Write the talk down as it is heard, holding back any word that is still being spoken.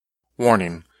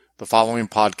Warning: the following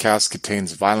podcast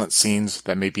contains violent scenes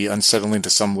that may be unsettling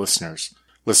to some listeners.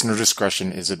 Listener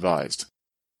discretion is advised.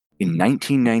 In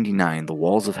 1999, the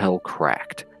walls of hell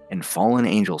cracked, and fallen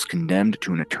angels condemned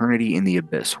to an eternity in the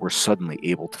abyss were suddenly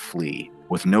able to flee.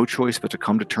 With no choice but to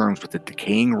come to terms with the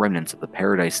decaying remnants of the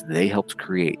paradise they helped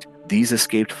create, these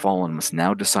escaped fallen must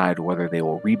now decide whether they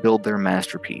will rebuild their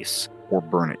masterpiece or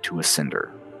burn it to a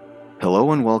cinder.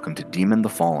 Hello and welcome to Demon the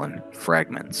Fallen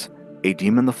Fragments, a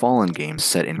Demon the Fallen game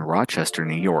set in Rochester,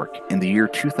 New York in the year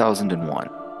 2001.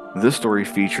 This story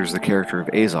features the character of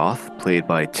Azoth, played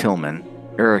by Tillman,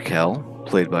 Arakel,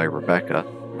 played by Rebecca,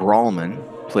 Brawlman,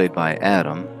 played by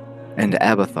Adam, and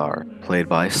Abathar, played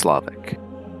by Slavic.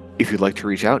 If you'd like to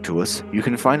reach out to us, you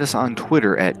can find us on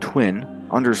Twitter at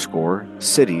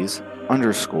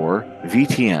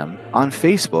twin_cities_VTM, on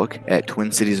Facebook at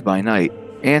Twin Cities by Night,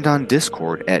 and on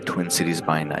Discord at Twin Cities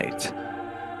by Night.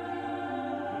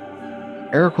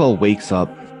 Arakel wakes up,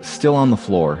 still on the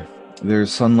floor. There's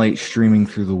sunlight streaming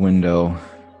through the window.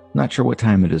 Not sure what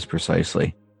time it is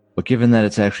precisely, but given that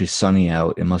it's actually sunny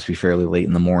out, it must be fairly late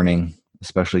in the morning,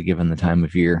 especially given the time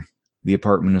of year. The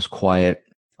apartment is quiet,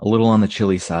 a little on the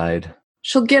chilly side.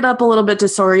 She'll get up a little bit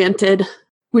disoriented.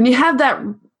 When you have that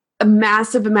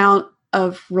massive amount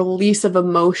of release of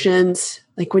emotions,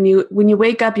 like when you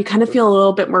wake up, you kind of feel a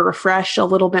little bit more refreshed, a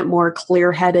little bit more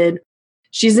clear-headed.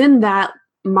 She's in that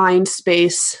mind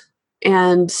space,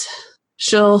 and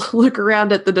she'll look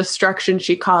around at the destruction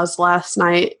she caused last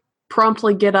night,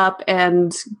 promptly get up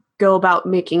and go about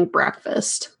making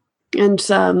breakfast. And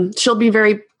she'll be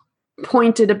very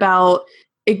pointed about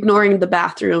ignoring the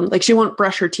bathroom. Like, she won't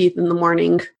brush her teeth in the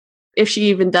morning. If she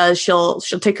even does, she'll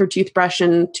take her toothbrush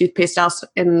and toothpaste out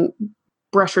and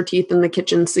brush her teeth in the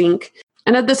kitchen sink.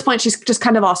 And at this point, she's just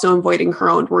kind of also avoiding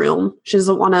her own room. She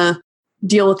doesn't want to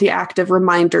deal with the active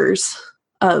reminders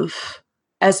of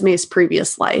Esme's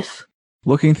previous life.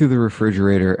 Looking through the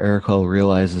refrigerator, Arakel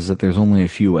realizes that there's only a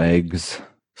few eggs,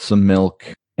 some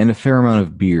milk, and a fair amount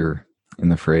of beer in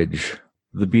the fridge.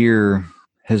 The beer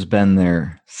has been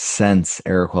there since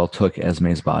Arakel took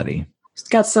Esme's body. She's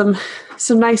got some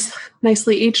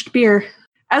nicely aged beer.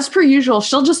 As per usual,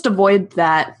 she'll just avoid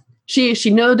that. She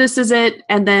notices it,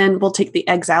 and then we'll take the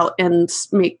eggs out and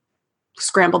make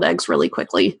scrambled eggs really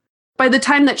quickly. By the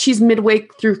time that she's midway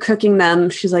through cooking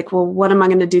them, she's like, well, what am I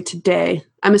going to do today?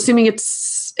 I'm assuming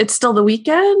it's still the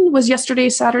weekend? Was yesterday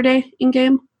Saturday in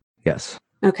game? Yes.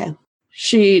 Okay.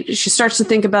 She starts to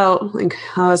think about, like,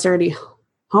 is there any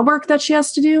homework that she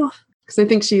has to do? Because I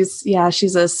think she's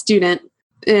a student.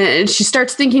 And she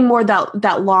starts thinking more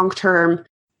that long-term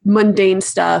mundane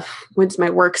stuff. When's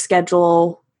my work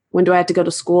schedule? When do I have to go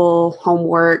to school?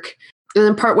 Homework? And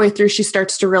then partway through, she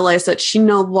starts to realize that she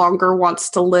no longer wants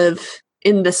to live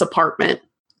in this apartment.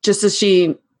 Just as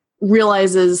she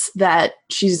realizes that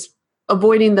she's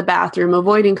avoiding the bathroom,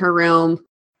 avoiding her room,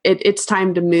 it's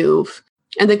time to move.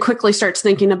 And then quickly starts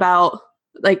thinking about,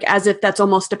 like, as if that's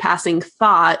almost a passing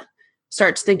thought,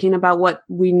 starts thinking about what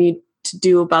we need to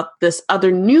do about this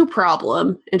other new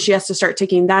problem. And she has to start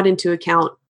taking that into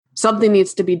account. Something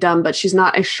needs to be done, but she's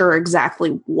not sure exactly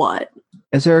what.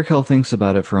 As Arakel thinks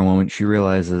about it for a moment, she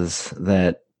realizes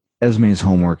that Esme's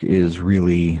homework is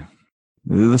really,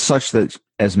 the such that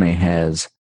Esme has,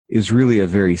 is really a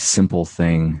very simple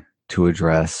thing to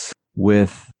address.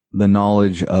 With the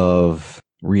knowledge of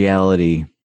reality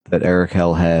that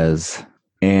Arakel has,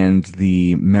 and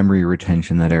the memory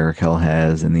retention that Arakel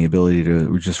has, and the ability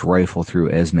to just rifle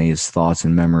through Esme's thoughts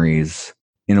and memories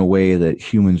in a way that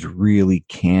humans really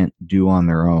can't do on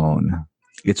their own,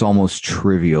 it's almost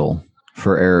trivial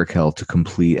for Arakel to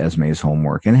complete Esme's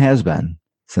homework, and has been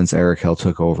since Arakel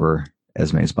took over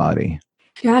Esme's body.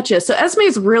 Gotcha. So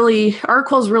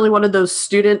Arakel's really one of those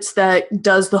students that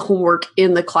does the homework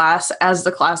in the class as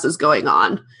the class is going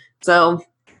on. So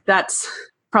that's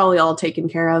probably all taken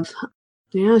care of.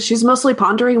 Yeah, she's mostly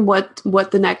pondering what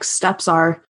the next steps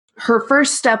are. Her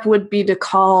first step would be to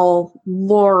call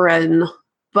Lauren,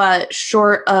 but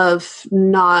short of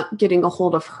not getting a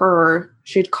hold of her,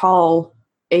 she'd call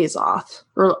Azoth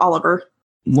or Oliver.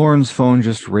 Lauren's phone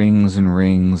just rings and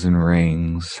rings and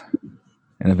rings,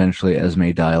 and eventually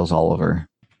Esme dials Oliver.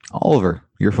 Oliver,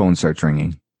 your phone starts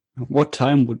ringing. What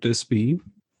time would this be?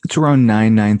 It's around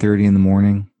 9:30 in the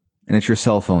morning, and it's your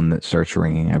cell phone that starts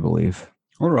ringing, I believe.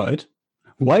 All right.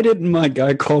 Why didn't my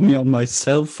guy call me on my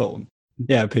cell phone?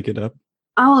 Yeah, pick it up.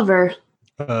 Oliver.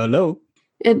 Hello?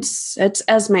 It's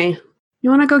Esme. You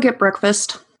want to go get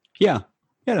breakfast? Yeah,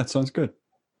 that sounds good.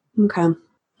 Okay.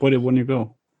 When you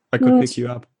go? I could pick you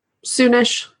up.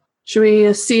 Soonish. Should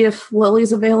we see if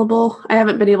Lily's available? I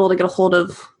haven't been able to get a hold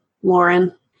of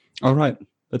Lauren. All right,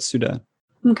 let's do that.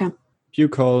 Okay. You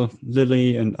call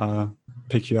Lily and I'll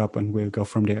pick you up and we'll go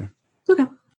from there. Okay.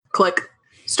 Click.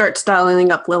 Start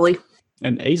styling up Lily.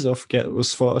 And Azov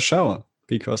goes for a shower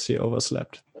because he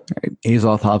overslept.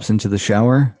 Azoth hops into the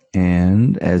shower,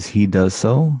 and as he does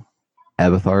so,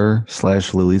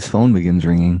 Abathar/Lily's phone begins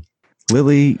ringing.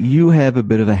 Lily, you have a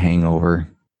bit of a hangover.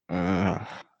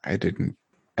 I didn't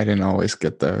always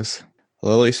get those.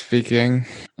 Lily speaking.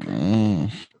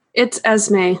 It's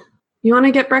Esme. You want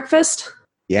to get breakfast?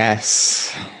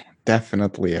 Yes,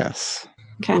 definitely yes.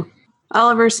 Okay.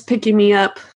 Oliver's picking me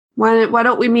up. Why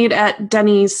don't we meet at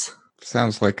Denny's?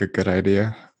 Sounds like a good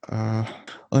idea.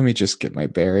 Let me just get my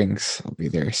bearings. I'll be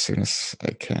there as soon as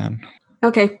I can.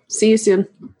 Okay. See you soon.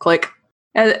 Click.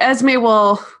 Esme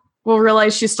will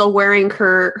realize she's still wearing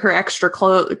her extra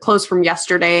clothes from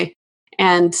yesterday,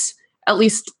 and at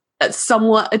least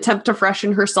somewhat attempt to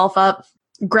freshen herself up,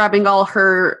 grabbing all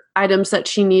her items that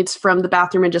she needs from the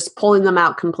bathroom and just pulling them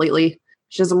out completely.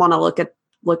 She doesn't want to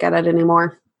look at it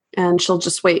anymore, and she'll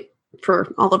just wait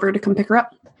for Oliver to come pick her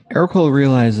up. Ericole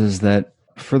realizes that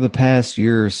for the past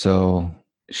year or so,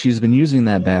 she's been using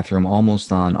that bathroom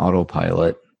almost on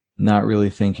autopilot, not really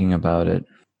thinking about it.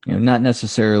 Not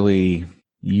necessarily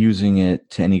using it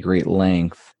to any great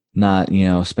length, not,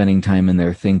 spending time in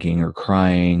there thinking or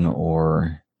crying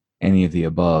or any of the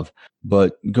above,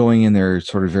 but going in there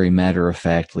sort of very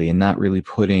matter-of-factly and not really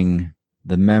putting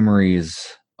the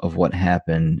memories of what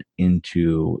happened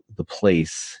into the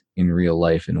place in real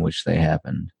life in which they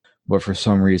happened. But for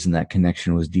some reason, that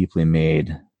connection was deeply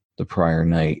made the prior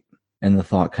night, and the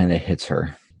thought kind of hits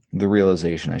her. The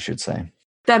realization, I should say.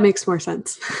 That makes more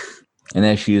sense. And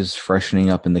as she is freshening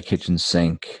up in the kitchen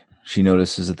sink, she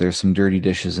notices that there's some dirty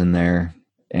dishes in there,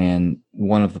 and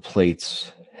one of the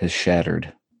plates has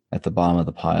shattered. At the bottom of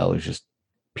the pile, there's just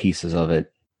pieces of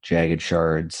it, jagged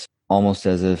shards, almost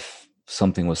as if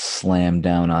something was slammed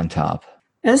down on top.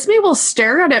 Esme will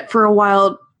stare at it for a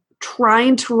while,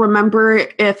 trying to remember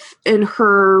if in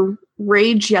her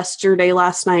rage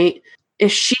last night,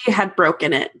 if she had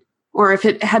broken it, or if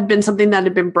it had been something that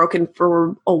had been broken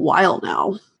for a while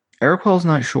now. Ericole's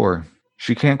not sure.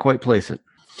 She can't quite place it.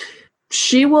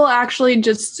 She will actually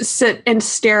just sit and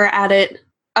stare at it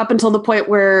up until the point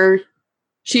where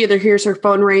she either hears her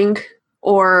phone ring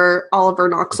or Oliver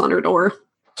knocks on her door.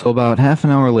 So about half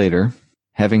an hour later,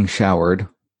 having showered,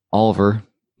 Oliver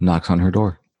knocks on her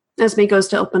door. Esme goes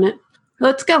to open it.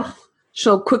 Let's go.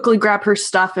 She'll quickly grab her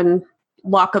stuff and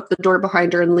lock up the door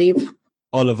behind her and leave.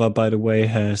 Oliver, by the way,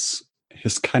 has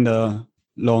his kind of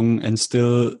long and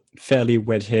still fairly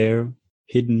wet hair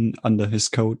hidden under his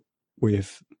coat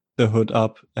with the hood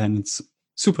up, and it's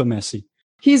super messy.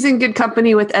 He's in good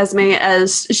company with Esme,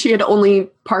 as she had only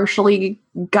partially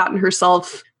gotten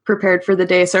herself prepared for the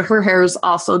day, so her hair is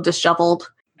also disheveled.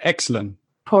 Excellent.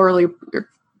 Poorly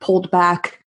pulled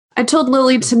back. I told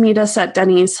Lily to meet us at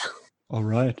Denny's. All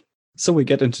right. So we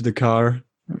get into the car.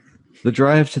 The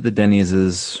drive to the Denny's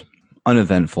is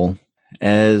uneventful.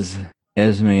 As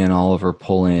Esme and Oliver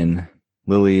pull in,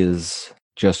 Lily is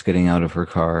just getting out of her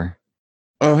car.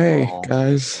 Oh, hey,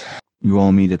 guys. You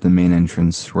all meet at the main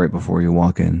entrance right before you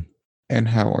walk in. And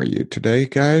how are you today,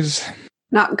 guys?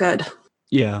 Not good.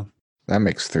 Yeah. That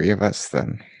makes 3 of us,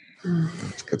 then.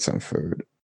 Let's get some food.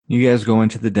 You guys go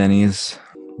into the Denny's.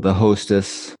 The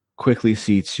hostess quickly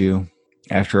seats you.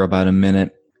 After about a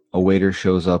minute, a waiter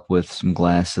shows up with some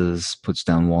glasses, puts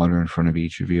down water in front of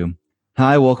each of you.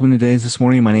 Hi, welcome to Days This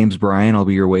Morning. My name's Brian. I'll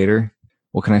be your waiter.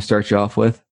 What can I start you off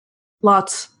with?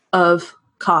 Lots of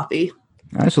coffee.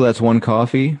 All right, so that's 1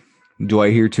 coffee. Do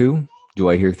I hear 2? Do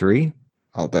I hear 3?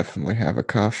 I'll definitely have a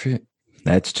coffee.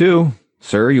 That's 2.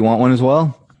 Sir, you want one as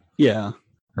well? Yeah. All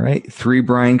right, 3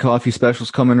 Brian coffee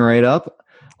specials coming right up.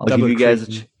 I'll Double give you guys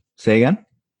cream. Say again?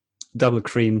 Double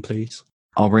cream, please.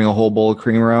 I'll bring a whole bowl of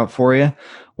creamer out for you.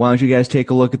 Why don't you guys take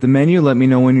a look at the menu? Let me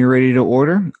know when you're ready to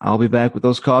order. I'll be back with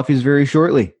those coffees very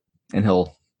shortly. And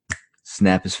he'll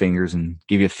snap his fingers and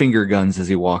give you finger guns as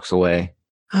he walks away.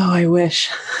 Oh, I wish.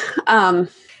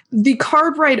 The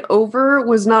car ride over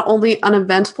was not only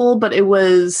uneventful, but it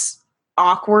was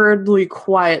awkwardly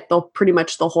quiet pretty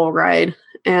much the whole ride.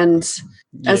 And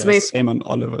Esme, same on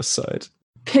Oliver's side.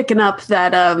 picking up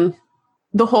that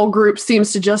the whole group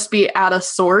seems to just be out of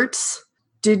sorts.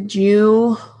 Did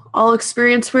you all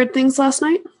experience weird things last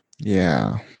night?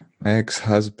 Yeah. My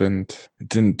ex-husband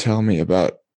didn't tell me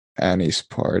about Annie's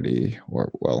party,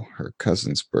 or, well, her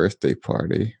cousin's birthday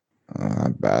party.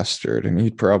 Bastard. And he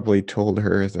probably told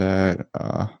her that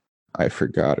I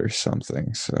forgot or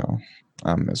something, so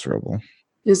I'm miserable.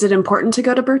 Is it important to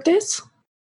go to birthdays?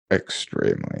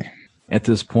 Extremely. At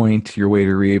this point, your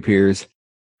waiter reappears.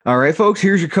 All right, folks,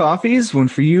 here's your coffees. One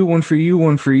for you, one for you,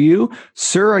 one for you.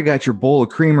 Sir, I got your bowl of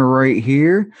creamer right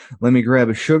here. Let me grab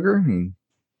a sugar. He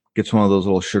gets one of those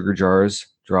little sugar jars,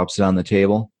 drops it on the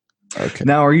table. Okay.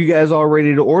 Now, are you guys all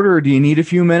ready to order, or do you need a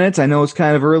few minutes? I know it's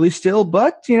kind of early still,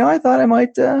 but, I thought I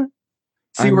might see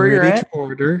I'm where you're ready at. to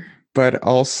order, but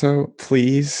also,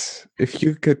 please, if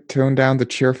you could tone down the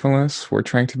cheerfulness. We're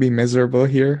trying to be miserable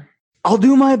here. I'll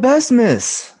do my best,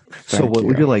 miss. So Thank what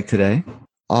would you like today?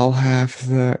 I'll have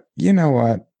you know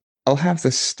what? I'll have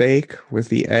the steak with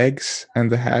the eggs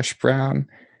and the hash brown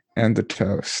and the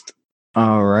toast.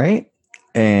 All right.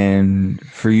 And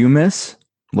for you, miss,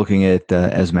 looking at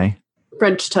Esme.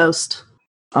 French toast.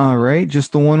 All right.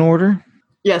 Just the one order?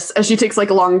 Yes, as she takes like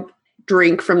a long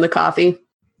drink from the coffee.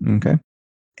 Okay.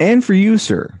 And for you,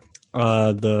 sir?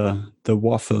 The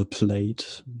waffle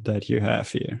plate that you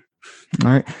have here.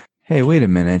 All right. Hey, wait a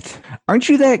minute. Aren't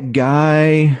you that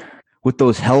guy with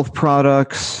those health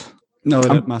products? No,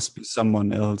 that must be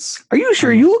someone else. Are you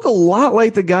sure? You look a lot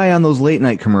like the guy on those late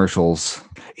night commercials.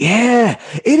 Yeah,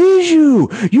 it is you.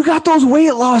 You got those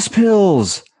weight loss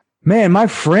pills. Man, my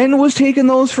friend was taking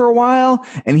those for a while,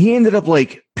 and he ended up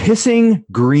like pissing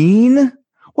green.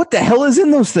 What the hell is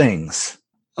in those things?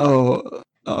 Oh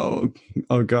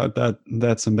God,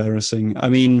 that's embarrassing. I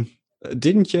mean,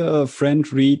 didn't your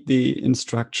friend read the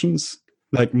instructions?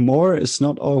 Like, more is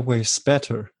not always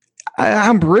better.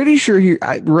 I'm pretty sure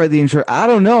I read the intro. I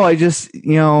don't know. I just,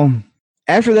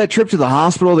 after that trip to the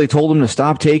hospital, they told him to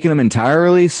stop taking them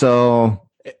entirely. So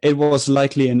it was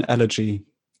likely an allergy.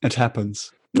 It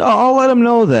happens. No, I'll let him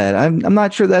know that. I'm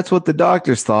not sure that's what the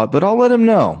doctors thought, but I'll let him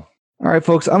know. All right,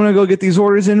 folks, I'm going to go get these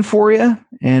orders in for you,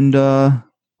 and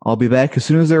I'll be back as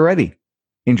soon as they're ready.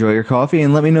 Enjoy your coffee,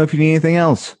 and let me know if you need anything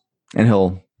else. And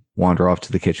he'll wander off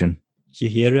to the kitchen. You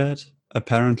hear that?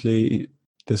 Apparently,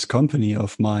 this company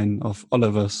of mine, of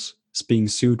Oliver's, is being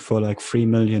sued for like $3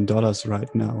 million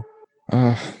right now.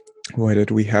 Why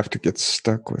did we have to get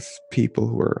stuck with people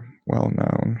who are well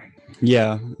known?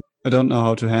 Yeah, I don't know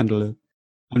how to handle it.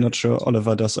 I'm not sure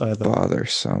Oliver does either.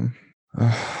 Bothersome.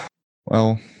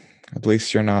 Well, at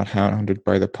least you're not hounded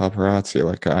by the paparazzi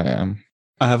like I am.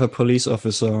 I have a police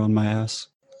officer on my ass.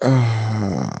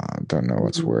 Don't know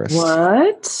what's worse.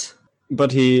 What?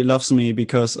 But he loves me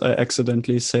because I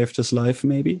accidentally saved his life,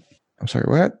 maybe? I'm sorry,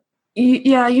 what?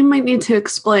 Yeah, you might need to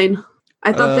explain.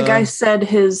 I thought the guy said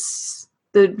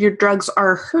your drugs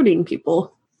are hurting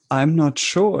people. I'm not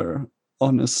sure,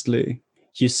 honestly.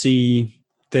 You see,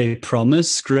 they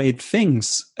promise great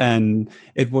things, and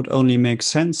it would only make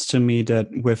sense to me that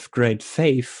with great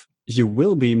faith, you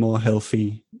will be more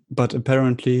healthy. But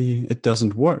apparently, it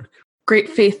doesn't work. Great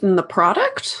faith in the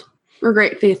product? Or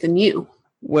great faith in you?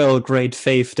 Well, great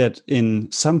faith that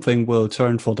in something will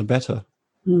turn for the better.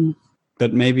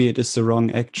 But maybe it is the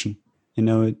wrong action.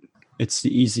 It's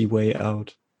the easy way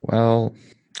out. Well,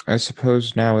 I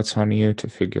suppose now it's on you to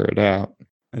figure it out.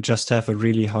 I just have a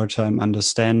really hard time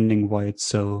understanding why it's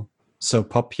so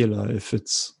popular if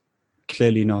it's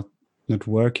clearly not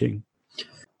working.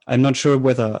 I'm not sure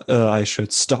whether I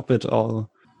should stop it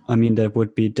all. I mean, that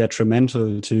would be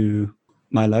detrimental to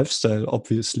my lifestyle,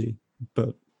 obviously.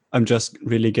 But I'm just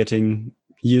really getting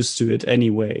used to it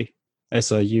anyway,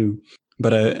 as are you.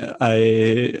 But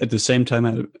I at the same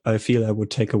time, I feel I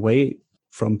would take away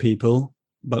from people,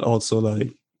 but also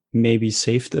like maybe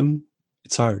save them.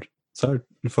 It's hard. It's hard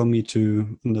for me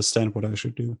to understand what I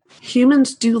should do.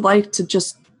 Humans do like to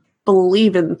just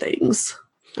believe in things.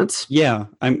 Yeah,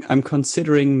 I'm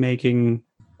considering making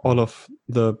all of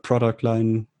the product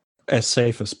line as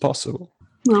safe as possible.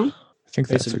 Well, I think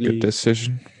that's a good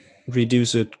decision.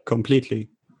 Reduce it completely,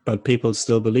 but people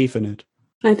still believe in it.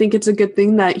 I think it's a good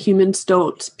thing that humans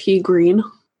don't pee green.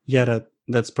 Yeah,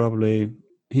 that's probably...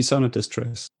 He sounded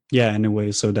distressed. Yeah,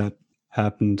 anyway, so that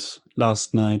happened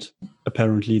last night.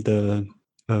 Apparently the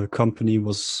company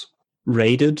was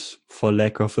raided, for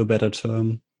lack of a better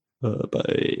term,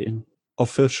 by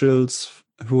officials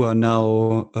who are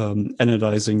now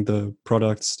analyzing the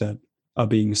products that are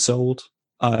being sold.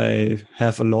 I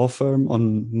have a law firm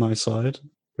on my side,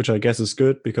 which I guess is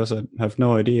good because I have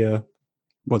no idea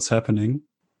what's happening.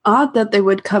 Odd that they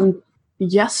would come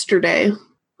yesterday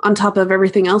on top of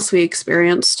everything else we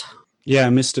experienced. Yeah, I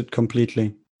missed it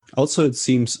completely. Also, it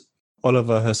seems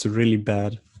Oliver has a really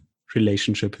bad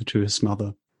relationship to his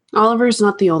mother. Oliver's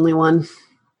not the only one.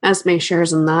 Esme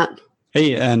shares in that.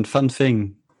 Hey, and fun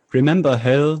thing. Remember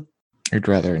Hell? I'd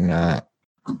rather not.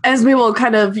 Esme will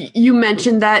you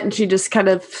mentioned that, and she just kind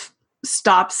of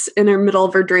stops in the middle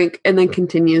of her drink and then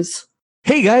continues.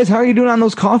 Hey guys, how are you doing on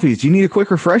those coffees? Do you need a quick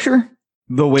refresher?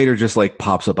 The waiter just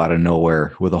pops up out of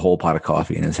nowhere with a whole pot of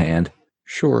coffee in his hand.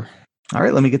 Sure. All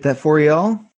right, let me get that for you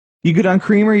all. You good on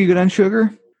creamer? You good on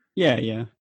sugar? Yeah.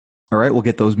 All right, we'll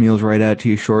get those meals right out to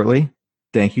you shortly.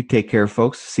 Thank you. Take care,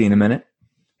 folks. See you in a minute.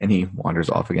 And he wanders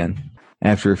off again.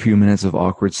 After a few minutes of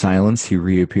awkward silence, he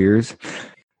reappears.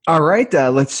 All right,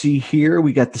 let's see here.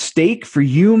 We got the steak for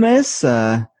you, miss.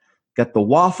 Got the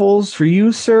waffles for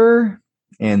you, sir.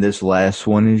 And this last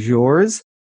one is yours.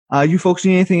 You folks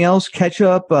need anything else?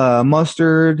 Ketchup,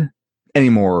 mustard, any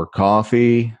more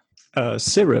coffee?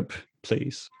 Syrup,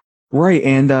 please. Right,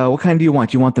 and what kind do you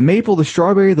want? Do you want the maple, the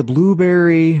strawberry, the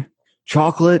blueberry,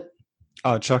 chocolate?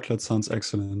 Chocolate sounds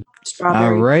excellent. Strawberry.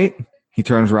 All right. He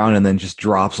turns around and then just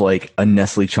drops like a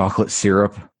Nestle chocolate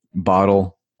syrup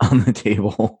bottle on the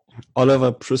table.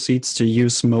 Oliver proceeds to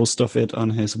use most of it on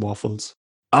his waffles.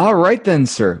 All right then,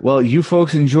 sir. Well, you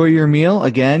folks enjoy your meal.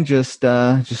 Again, just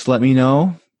let me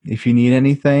know if you need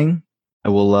anything. I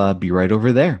will be right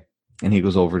over there. And he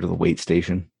goes over to the wait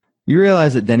station. You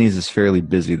realize that Denny's is fairly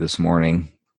busy this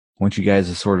morning. Once you guys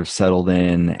have sort of settled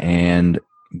in and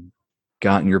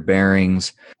gotten your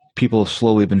bearings, people have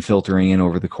slowly been filtering in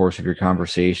over the course of your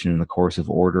conversation, in the course of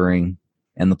ordering,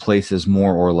 and the place is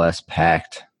more or less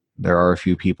packed. There are a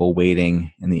few people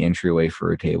waiting in the entryway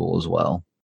for a table as well.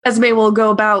 Esme will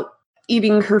go about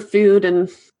eating her food, and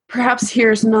perhaps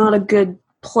here's not a good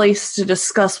place to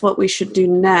discuss what we should do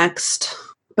next.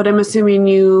 But I'm assuming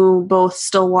you both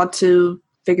still want to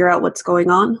figure out what's going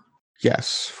on?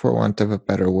 Yes, for want of a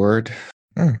better word.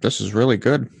 This is really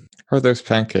good. How are those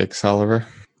pancakes, Oliver?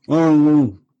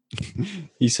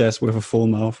 He says with a full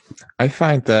mouth. I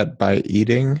find that by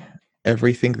eating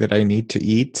everything that I need to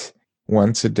eat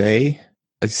once a day,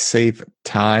 I save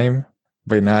time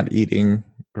by not eating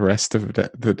the rest of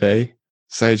the day.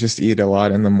 So I just eat a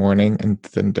lot in the morning and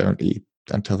then don't eat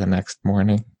until the next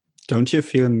morning. Don't you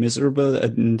feel miserable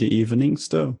in the evenings,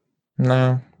 though?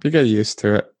 No, you get used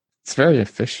to it. It's very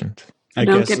efficient. I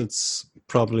guess it's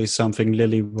probably something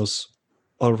Lily was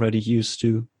already used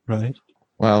to, right?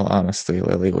 Well, honestly,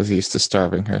 Lily was used to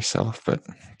starving herself, but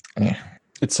yeah.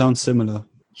 It sounds similar.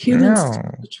 Humans do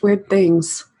such weird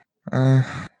things. Yeah.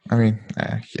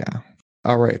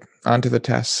 All right, on to the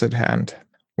tasks at hand.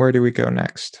 Where do we go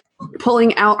next?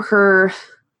 Pulling out her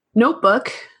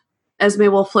notebook, Esme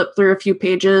will flip through a few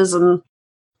pages and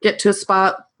get to a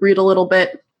spot, read a little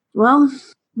bit. Well,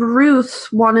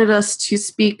 Ruth wanted us to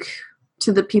speak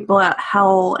to the people at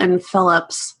Howell and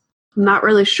Phillips. I'm not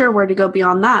really sure where to go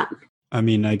beyond that. I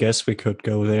mean, I guess we could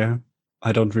go there.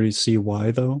 I don't really see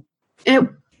why, though. It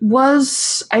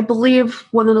was, I believe,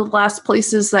 one of the last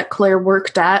places that Claire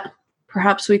worked at.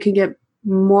 Perhaps we can get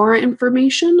more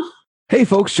information? Hey,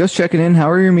 folks, just checking in.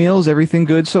 How are your meals? Everything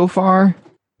good so far?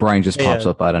 Brian just pops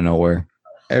up out of nowhere.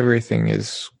 Everything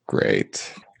is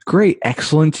great. Great.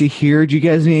 Excellent to hear. Do you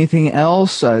guys need anything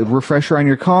else? A refresher on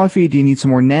your coffee? Do you need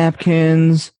some more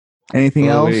napkins? Anything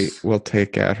else? We'll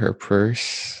take out her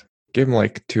purse. Give him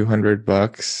like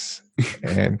 $200.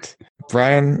 And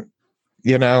Brian,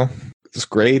 it's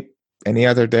great. Any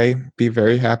other day, be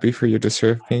very happy for you to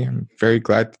serve me. I'm very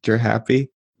glad that you're happy.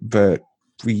 But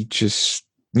we just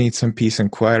need some peace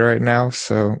and quiet right now.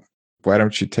 So why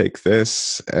don't you take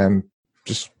this and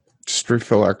just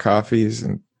refill our coffees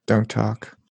and don't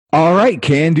talk. All right,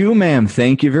 can do, ma'am.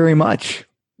 Thank you very much.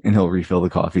 And he'll refill the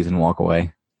coffees and walk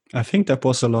away. I think that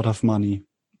was a lot of money.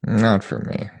 Not for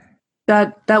me.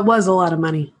 That was a lot of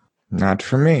money. Not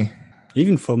for me.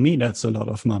 Even for me, that's a lot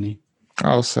of money.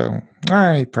 Also,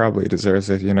 he probably deserves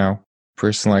it,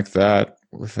 Person like that,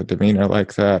 with a demeanor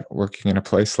like that, working in a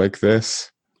place like this.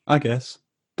 I guess.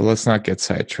 But let's not get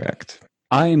sidetracked.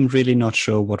 I'm really not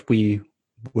sure what we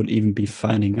would even be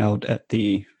finding out at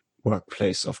the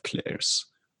workplace of Claire's.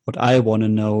 What I want to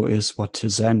know is what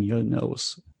Tizaniel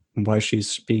knows and why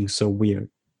she's being so weird.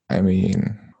 I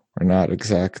mean, we're not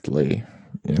exactly,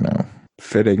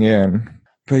 fitting in.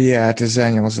 But yeah,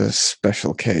 Tizaniel's a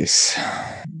special case.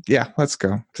 Yeah, let's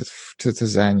go to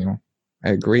Tizaniel. I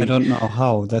agree. I don't know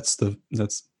how. That's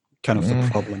kind of the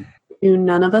problem. Do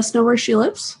none of us know where she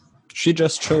lives? She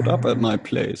just showed up at my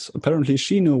place. Apparently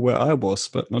she knew where I was,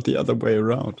 but not the other way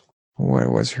around.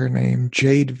 What was her name?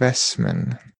 Jade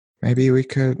Vestman. Maybe we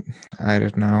could... I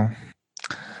don't know.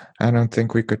 I don't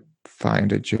think we could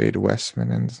find a Jade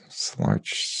Westman in this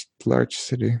large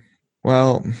city.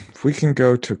 Well, if we can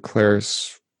go to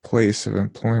Claire's place of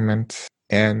employment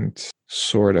and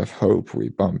sort of hope we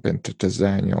bump into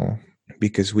Tizaniel,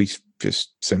 because we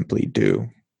just simply do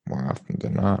more often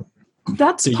than not.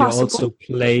 That's possible. You also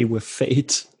play with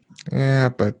fate. Yeah,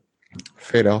 but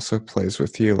fate also plays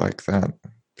with you like that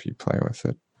if you play with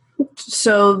it.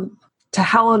 So, to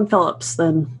Howell and Phillips,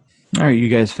 then. All right, you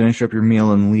guys finish up your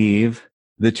meal and leave.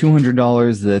 The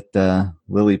 $200 that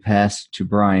Lily passed to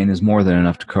Brian is more than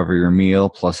enough to cover your meal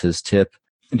plus his tip.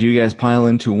 Do you guys pile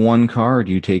into one car or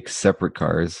do you take separate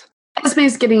cars?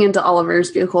 Esme's getting into Oliver's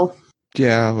vehicle.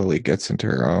 Yeah, Lily gets into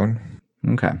her own.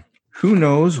 Okay. Who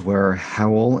knows where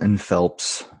Howell and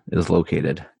Phelps is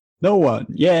located? No one.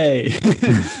 Yay.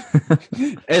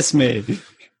 Esme,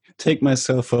 take my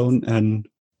cell phone and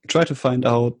try to find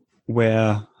out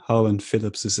where Howell and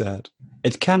Phillips is at.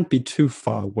 It can't be too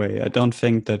far away. I don't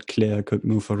think that Claire could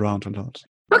move around a lot.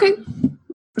 Okay.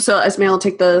 So Esme will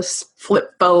take the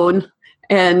flip phone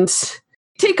and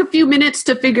take a few minutes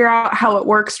to figure out how it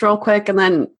works real quick, and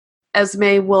then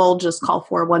Esme will just call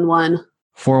 411.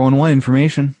 411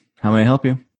 information. How may I help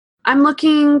you? I'm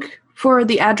looking for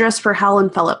the address for Howell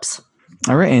and Phillips.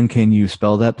 All right, and can you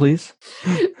spell that, please?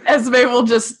 Esme will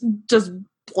just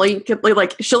blanketly,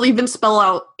 like, she'll even spell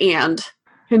out and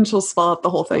she'll spell out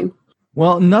the whole thing.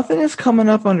 Well, nothing is coming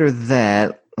up under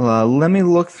that. Let me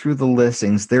look through the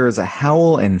listings. There is a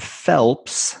Howell and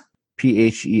Phelps,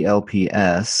 Phelps.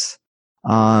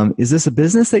 Is this a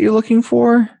business that you're looking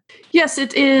for? Yes,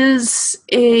 it is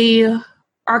a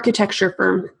architecture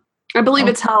firm. I believe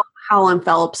it's Howell and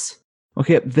Phelps.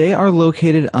 Okay, they are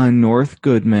located on North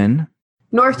Goodman.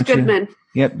 North Goodman.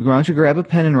 Yep, why don't you grab a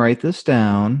pen and write this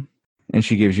down? And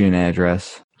she gives you an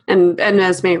address. And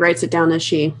Esme writes it down as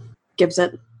she gives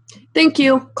it. Thank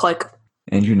you. Click.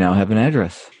 And you now have an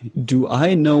address. Do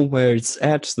I know where it's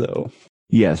at, though?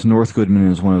 Yes, North Goodman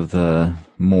is one of the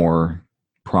more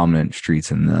prominent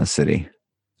streets in the city.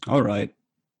 All right.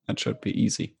 That should be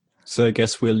easy. So I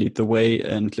guess we'll lead the way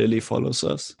and Lily follows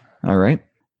us. All right.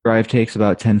 Drive takes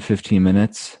about 10-15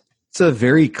 minutes. It's a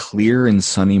very clear and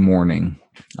sunny morning.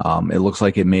 It looks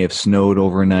like it may have snowed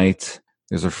overnight.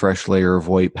 There's a fresh layer of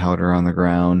white powder on the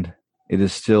ground. It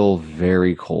is still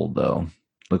very cold, though.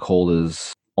 The cold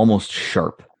is almost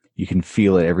sharp. You can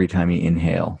feel it every time you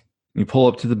inhale. You pull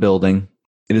up to the building.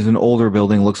 It is an older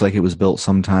building. Looks like it was built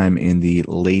sometime in the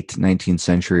late 19th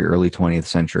century, early 20th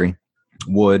century.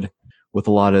 Wood, with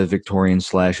a lot of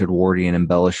Victorian/Edwardian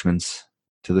embellishments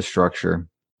to the structure.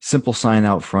 Simple sign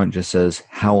out front just says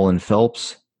Howell and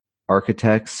Phelps,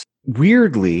 Architects.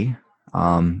 Weirdly,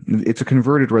 it's a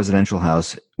converted residential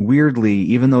house. Weirdly,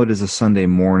 even though it is a Sunday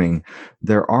morning,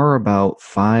 there are about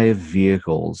 5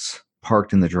 vehicles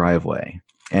parked in the driveway.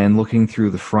 And looking through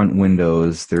the front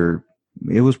windows,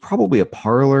 it was probably a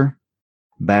parlor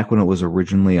back when it was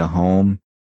originally a home.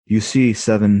 You see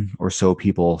 7 or so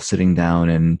people sitting down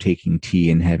and taking tea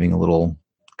and having a little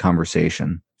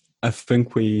conversation. I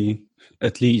think we,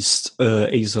 at least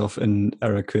Azov and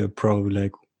Erica,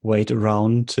 probably wait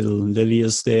around till Lily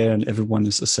is there and everyone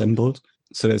is assembled.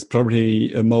 So there's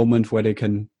probably a moment where they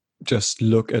can just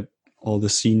look at all the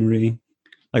scenery.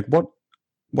 Like what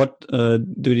do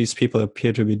these people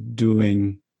appear to be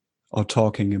doing or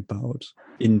talking about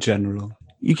in general?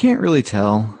 You can't really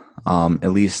tell,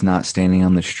 at least not standing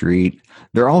on the street.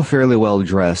 They're all fairly well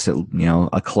dressed,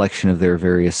 a collection of their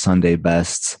various Sunday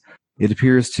bests. It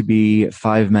appears to be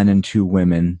 5 men and 2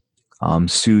 women,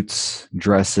 suits,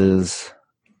 dresses.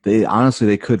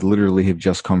 They could literally have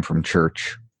just come from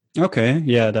church. Okay,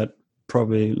 yeah, that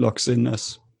probably locks in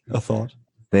as a thought.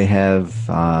 They have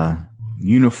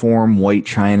uniform white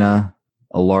china,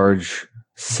 a large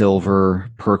silver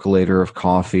percolator of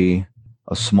coffee,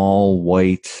 a small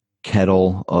white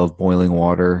kettle of boiling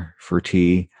water for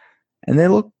tea, and they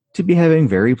look to be having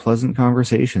very pleasant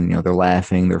conversation. They're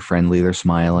laughing, they're friendly, they're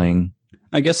smiling.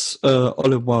 I guess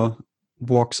Oliver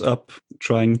walks up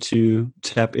trying to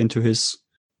tap into his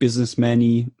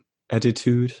businessman-y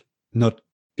attitude, not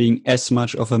being as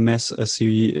much of a mess as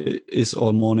he is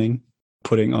all morning,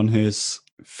 putting on his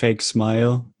fake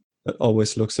smile that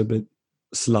always looks a bit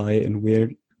sly and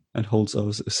weird, and holds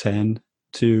out his hand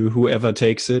to whoever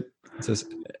takes it. It says,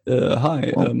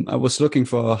 hi, I was looking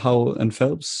for Howell and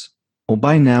Phelps. Well,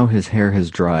 by now his hair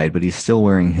has dried, but he's still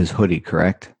wearing his hoodie,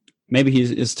 correct? Maybe he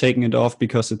is taking it off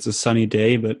because it's a sunny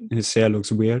day, but his hair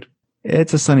looks weird.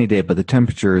 It's a sunny day, but the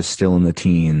temperature is still in the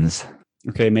teens.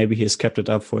 Okay, maybe he's kept it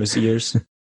up for his ears.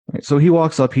 So he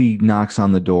walks up, he knocks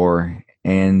on the door,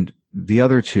 and the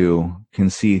other 2 can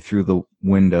see through the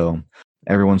window.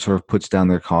 Everyone sort of puts down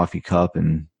their coffee cup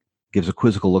and gives a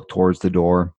quizzical look towards the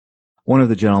door. One of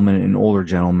the gentlemen, an older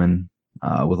gentleman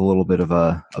with a little bit of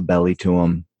a belly to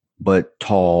him, but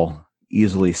tall,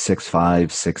 easily 6'5",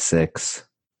 6'6",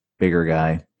 bigger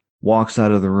guy, walks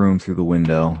out of the room through the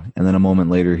window, and then a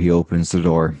moment later he opens the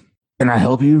door. Can I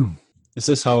help you? Is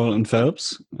this Howell and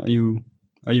Phelps? Are you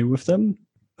with them?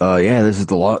 Yeah, this is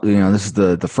this is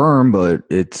the firm, but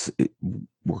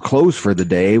we're closed for the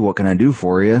day. What can I do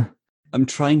for you? I'm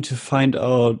trying to find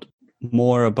out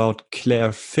more about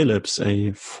Claire Phillips,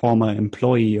 a former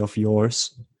employee of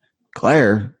yours.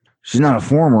 Claire? She's not a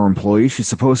former employee. She's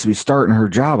supposed to be starting her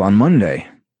job on Monday,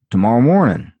 tomorrow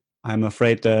morning. I'm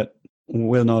afraid that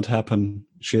will not happen.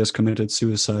 She has committed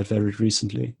suicide very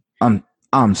recently.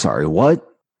 I'm sorry, what?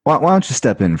 Why don't you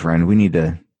step in, friend? We need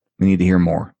to hear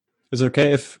more. Is it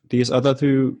okay if these other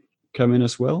two come in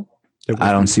as well?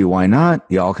 I don't see why not.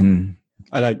 Y'all can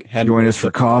join us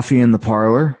for coffee in the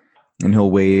parlor, and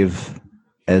he'll wave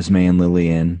Esme and Lily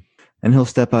in, and he'll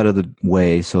step out of the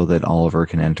way so that Oliver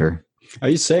can enter. Are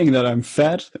you saying that I'm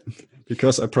fat?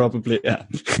 Because I probably am.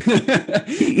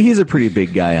 He's a pretty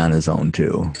big guy on his own,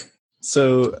 too.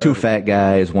 So two fat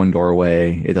guys, one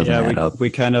doorway. It doesn't add up. We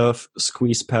kind of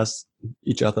squeeze past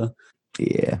each other.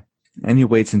 Yeah. And he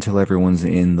waits until everyone's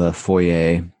in the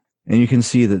foyer. And you can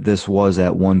see that this was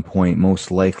at one point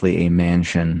most likely a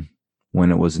mansion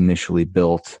when it was initially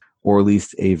built, or at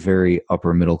least a very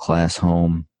upper middle class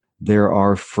home. There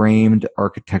are framed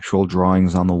architectural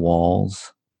drawings on the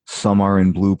walls. Some are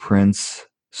in blueprints.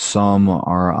 Some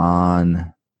are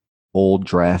on old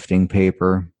drafting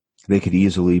paper. They could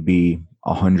easily be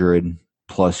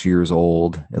 100+ years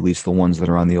old, at least the ones that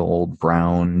are on the old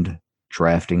browned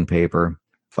drafting paper.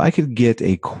 If I could get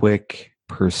a quick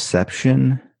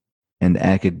perception and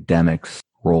academics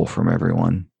roll from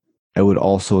everyone, I would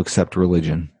also accept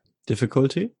religion.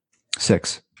 Difficulty?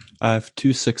 6. I have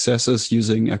 2 successes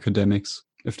using academics,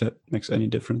 if that makes any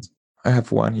difference. I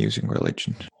have 1 using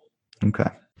religion. Okay.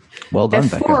 Well done,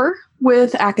 Becca. 4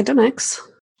 with academics.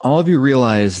 All of you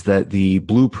realize that the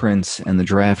blueprints and the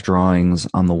draft drawings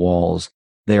on the walls,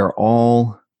 they are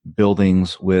all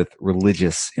buildings with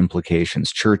religious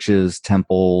implications, churches,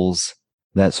 temples,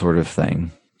 that sort of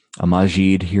thing. A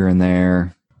masjid here and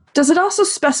there. Does it also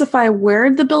specify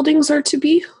where the buildings are to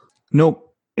be?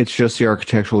 Nope. It's just the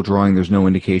architectural drawing. There's no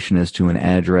indication as to an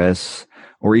address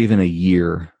or even a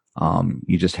year.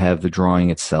 You just have the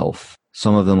drawing itself.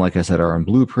 Some of them, like I said, are in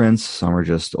blueprints. Some are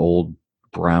just old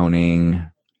Browning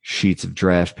sheets of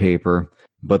draft paper,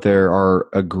 but there are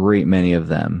a great many of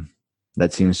them.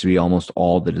 That seems to be almost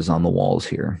all that is on the walls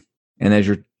here. And as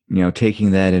you're,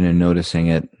 taking that in and noticing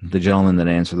it, the gentleman that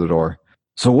answered the door,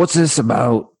 so what's this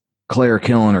about Claire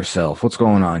killing herself? What's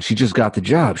going on? She just got the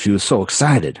job. She was so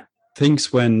excited.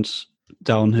 Things went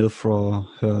downhill for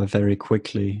her very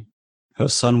quickly. Her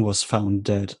son was found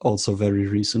dead also very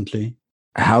recently.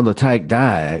 How'd the tyke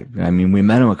die? I mean, we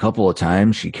met him a couple of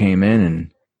times. She came in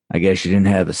and I guess she didn't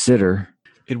have a sitter.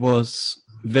 It was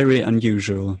very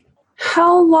unusual.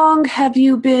 How long have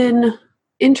you been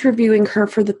interviewing her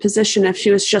for the position if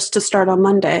she was just to start on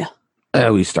Monday?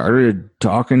 We started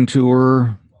talking to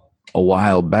her a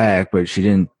while back, but she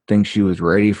didn't think she was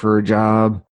ready for a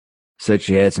job. Said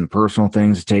she had some personal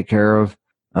things to take care of.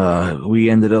 We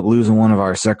ended up losing one of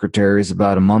our secretaries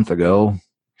about a month ago.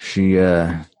 She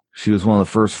was one of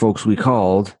the first folks we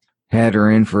called. Had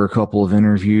her in for a couple of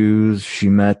interviews. She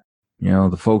met,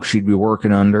 the folks she'd be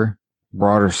working under.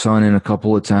 Brought her son in a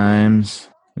couple of times.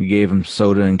 We gave him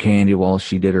soda and candy while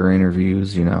she did her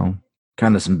interviews,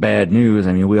 Kind of some bad news.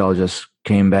 I mean, we all just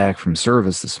came back from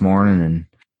service this morning, and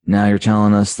now you're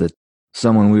telling us that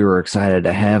someone we were excited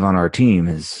to have on our team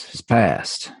has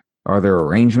passed. Are there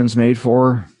arrangements made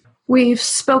for her? We've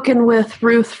spoken with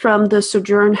Ruth from the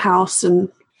Sojourn House, and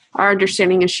our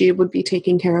understanding is she would be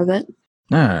taking care of it.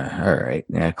 All right.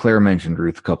 Yeah, Claire mentioned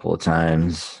Ruth a couple of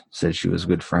times. Said she was a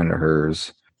good friend of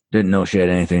hers. Didn't know she had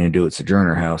anything to do with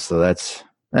Sojourner House, so that's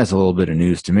a little bit of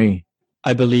news to me.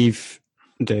 I believe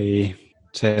Ruth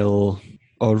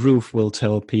will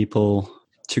tell people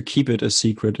to keep it a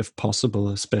secret if possible,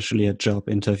 especially at job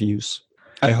interviews.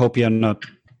 I hope you're not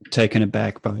taken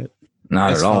aback by it.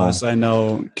 Not at all. As far as I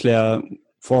know, Claire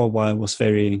for a while was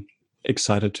very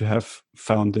excited to have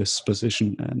found this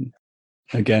position, and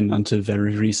again, until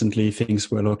very recently,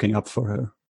 things were looking up for her.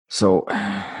 So,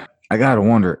 I gotta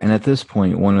wonder, and at this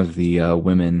point, one of the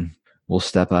women will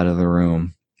step out of the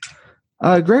room.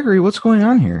 Gregory, what's going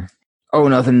on here? Oh,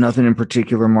 nothing in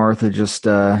particular, Martha. Just,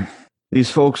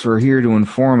 these folks are here to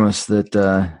inform us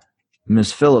that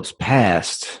Miss Phillips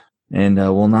passed and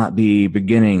will not be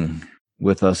beginning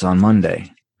with us on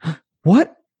Monday.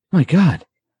 What? My God,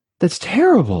 that's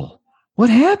terrible. What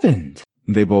happened?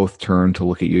 They both turn to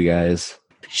look at you guys.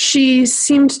 She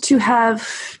seemed to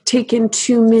have taken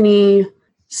too many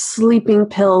sleeping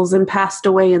pills and passed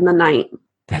away in the night.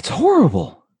 That's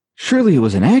horrible. Surely it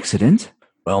was an accident.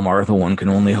 Well, Martha, one can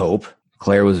only hope.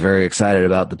 Claire was very excited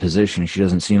about the position. She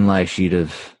doesn't seem like she'd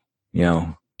have,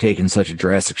 taken such a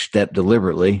drastic step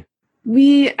deliberately.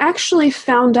 We actually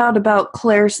found out about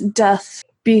Claire's death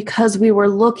because we were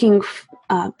looking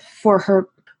for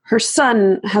her Her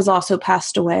son has also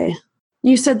passed away.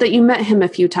 You said that you met him a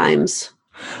few times.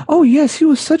 Oh, yes, he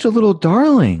was such a little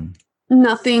darling.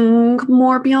 Nothing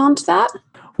more beyond that?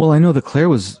 Well, I know that Claire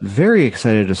was very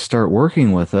excited to start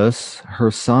working with us.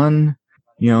 Her son,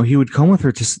 he would come with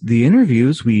her to the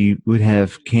interviews. We would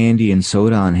have candy and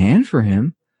soda on hand for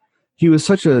him. He was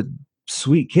such a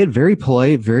sweet kid, very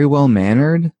polite, very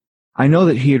well-mannered. I know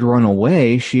that he had run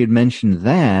away. She had mentioned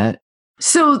that.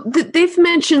 So they've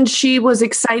mentioned she was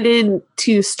excited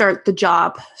to start the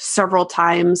job several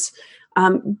times.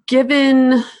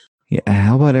 Given... Yeah,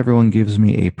 how about everyone gives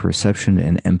me a perception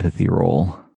and empathy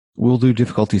roll? We'll do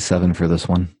difficulty 7 for this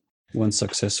one. 1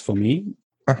 success for me.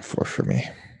 4 for me.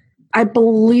 I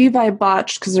believe I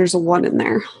botched because there's a 1 in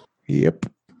there. Yep.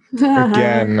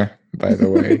 Again, by the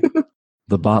way.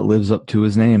 The bot lives up to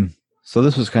his name. So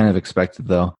this was kind of expected,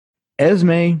 though.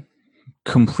 Esme,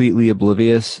 completely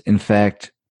oblivious. In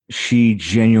fact, she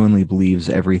genuinely believes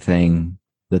everything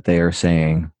that they are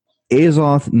saying.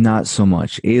 Azoth, not so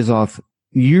much. Azoth,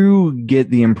 you get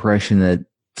the impression that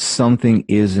something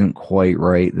isn't quite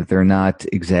right, that they're not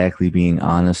exactly being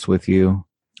honest with you.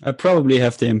 I probably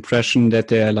have the impression that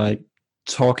they're like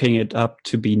talking it up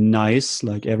to be nice,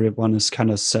 like everyone is kind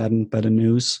of saddened by the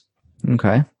news.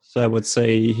 Okay. So I would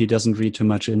say he doesn't read too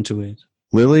much into it.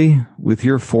 Lily, with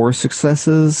your 4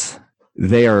 successes,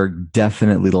 they are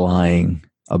definitely lying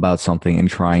about something and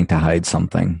trying to hide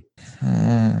something.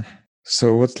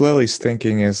 So what Lily's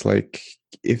thinking is like,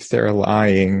 if they're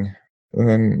lying,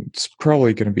 then it's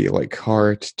probably going to be like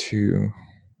hard to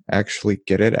actually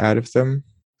get it out of them.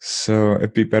 So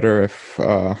it'd be better if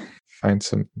find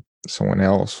someone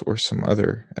else or some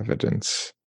other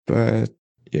evidence. But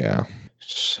yeah,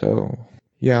 so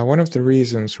yeah, one of the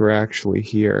reasons we're actually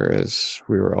here is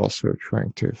we were also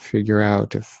trying to figure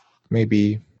out if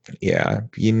maybe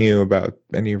you knew about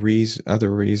any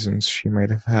other reasons she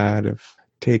might have had of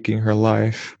taking her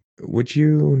life. Would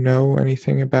you know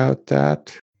anything about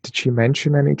that? Did she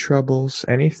mention any troubles?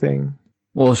 Anything?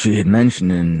 Well, she had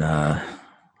mentioned in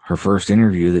her first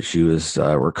interview that she was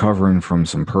recovering from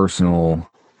some personal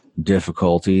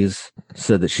difficulties.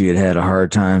 Said that she had had a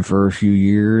hard time for a few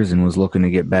years and was looking to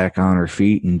get back on her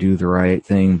feet and do the right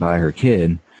thing by her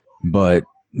kid. But,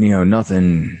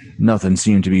 nothing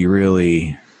seemed to be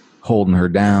really holding her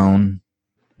down.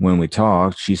 When we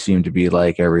talked, she seemed to be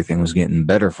like everything was getting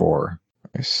better for her.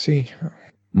 I see.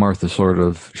 Martha sort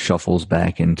of shuffles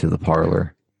back into the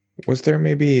parlor. Was there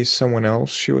maybe someone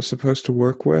else she was supposed to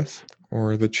work with,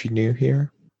 or that she knew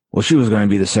here? Well, she was going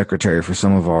to be the secretary for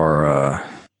some of our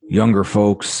younger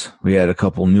folks. We had a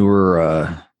couple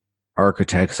newer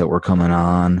architects that were coming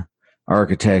on.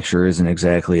 Architecture isn't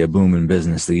exactly a booming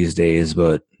business these days,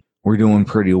 but we're doing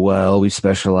pretty well. We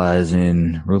specialize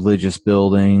in religious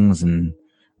buildings and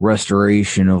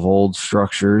restoration of old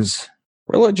structures.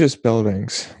 Religious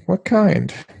buildings? What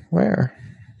kind? Where?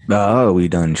 We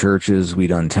done churches, we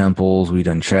done temples, we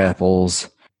done chapels.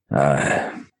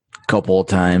 Couple of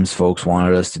times folks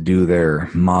wanted us to do their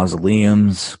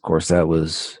mausoleums. Of course, that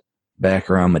was back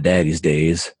around my daddy's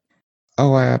days.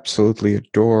 Oh, I absolutely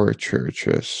adore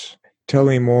churches. Tell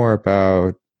me more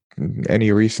about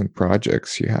any recent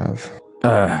projects you have.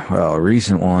 Well,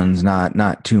 recent ones,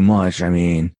 not too much. I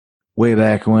mean, way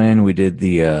back when we did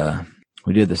the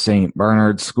St.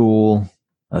 Bernard School,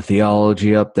 a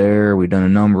theology up there. We've done a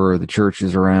number of the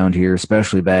churches around here,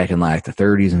 especially back in like the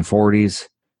 30s and 40s.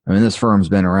 I mean, this firm's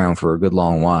been around for a good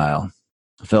long while.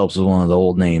 Phelps was one of the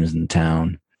old names in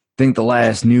town. I think the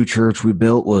last new church we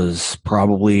built was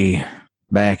probably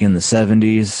back in the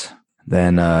 70s.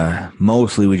 Then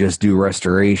mostly we just do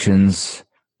restorations,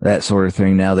 that sort of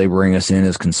thing. Now they bring us in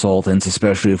as consultants,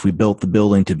 especially if we built the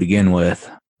building to begin with.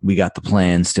 We got the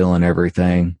plan still and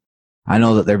everything. I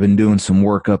know that they've been doing some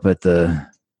work up at the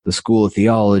School of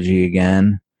Theology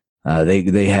again.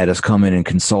 They had us come in and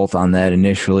consult on that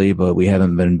initially, but we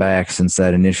haven't been back since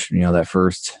that that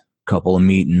first couple of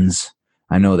meetings.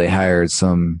 I know they hired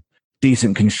some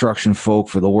decent construction folk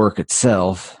for the work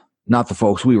itself. Not the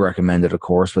folks we recommended, of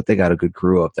course, but they got a good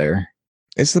crew up there.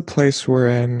 Is the place we're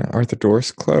in, are the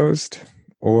doors closed?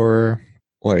 Or,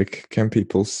 like, can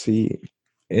people see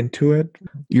into it?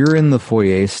 You're in the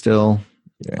foyer still,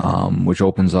 Yeah. which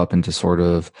opens up into sort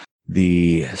of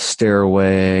the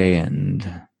stairway,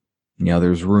 and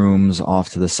there's rooms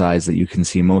off to the sides that you can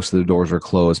see. Most of the doors are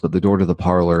closed, but the door to the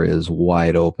parlor is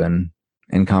wide open,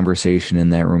 and conversation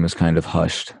in that room is kind of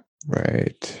hushed.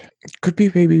 Right. Could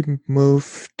we maybe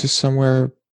move to somewhere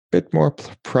a bit more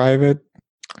private?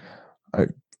 I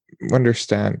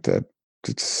understand that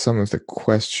some of the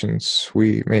questions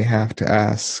we may have to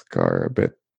ask are a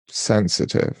bit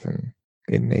sensitive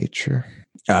in nature.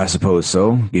 I suppose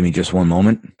so. Give me just one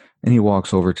moment. And he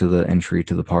walks over to the entry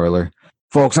to the parlor.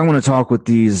 Folks, I want to talk with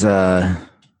these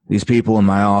people in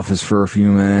my office for a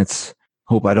few minutes.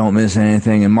 Hope I don't miss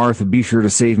anything. And Martha, be sure to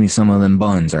save me some of them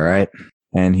buns, all right?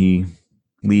 And he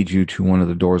leads you to one of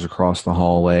the doors across the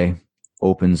hallway,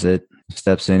 opens it,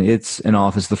 steps in. It's an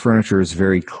office. The furniture is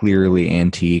very clearly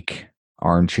antique.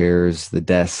 Armchairs, the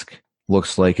desk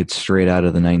looks like it's straight out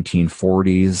of the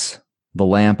 1940s. The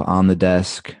lamp on the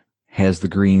desk has the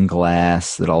green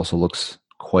glass that also looks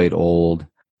quite old.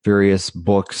 Various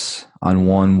books on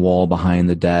one wall behind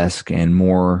the desk, and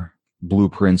more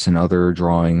blueprints and other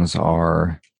drawings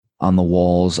are on the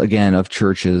walls, again, of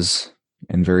churches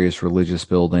and various religious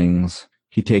buildings.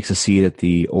 He takes a seat at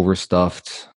the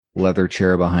overstuffed leather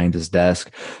chair behind his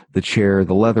desk. The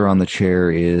leather on the chair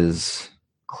is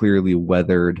clearly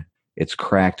weathered. It's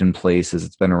cracked in places.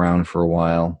 It's been around for a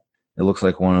while. It looks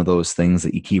like one of those things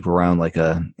that you keep around, like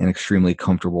an extremely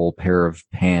comfortable pair of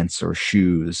pants or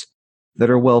shoes that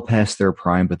are well past their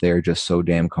prime, but they are just so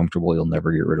damn comfortable you'll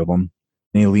never get rid of them.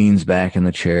 And he leans back in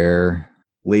the chair,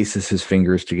 laces his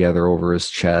fingers together over his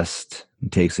chest,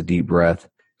 and takes a deep breath.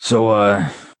 So,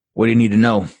 what do you need to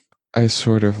know? I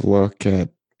sort of look at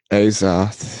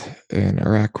Azoth and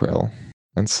Araquil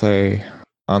and say,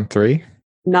 on 3?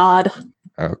 Nod.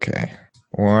 Okay.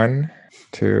 1,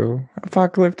 2,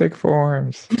 apocalyptic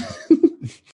forms.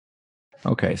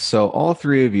 Okay, so all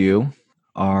three of you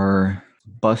are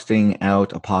busting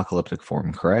out apocalyptic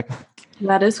form, correct?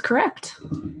 That is correct.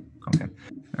 Okay.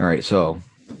 All right, so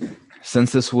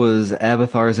since this was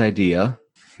Abathar's idea,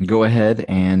 go ahead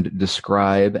and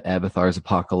describe Abathar's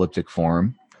apocalyptic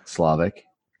form, Slavic.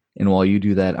 And while you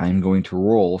do that, I'm going to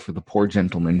roll for the poor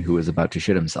gentleman who is about to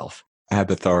shit himself.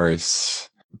 Abathar's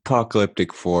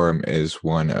apocalyptic form is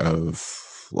one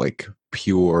of, like,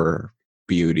 pure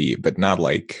beauty, but not,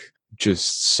 like,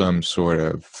 just some sort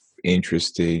of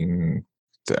interesting...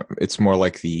 It's more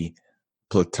like the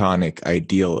Platonic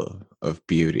ideal of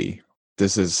beauty.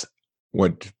 This is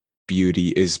what beauty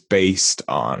is based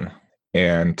on.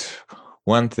 And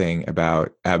one thing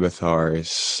about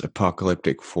Abathar's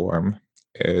apocalyptic form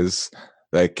is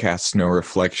that it casts no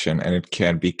reflection and it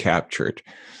can be captured.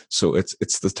 So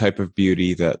it's the type of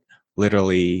beauty that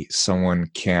literally someone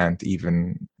can't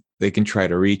even, they can try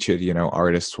to reach it. You know,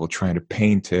 artists will try to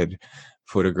paint it.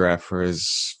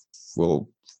 Photographers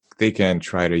they can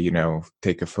try to, you know,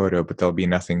 take a photo, but there'll be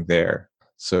nothing there.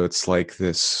 So it's like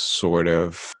this sort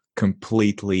of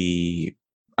completely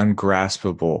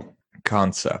ungraspable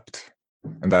concept.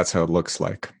 And that's how it looks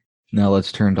like. Now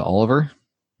let's turn to Oliver.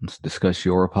 Let's discuss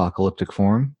your apocalyptic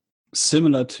form.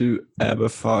 Similar to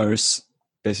Abathar's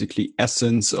basically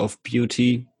essence of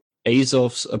beauty,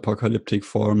 Azoth's apocalyptic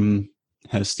form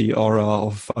has the aura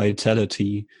of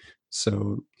vitality.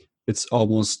 So it's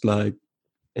almost like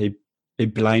a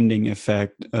blinding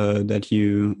effect that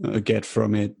you get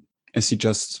from it, as he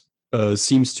just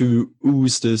seems to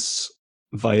ooze this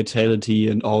vitality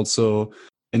and also,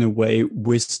 in a way,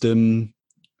 wisdom,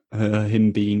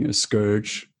 him being a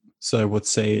scourge. So I would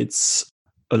say it's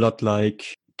a lot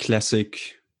like classic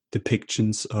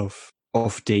depictions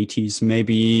of deities,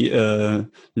 maybe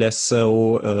less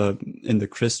so in the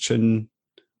Christian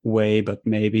way, but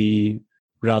maybe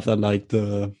rather like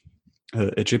the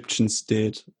Egyptians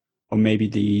did, or maybe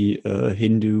the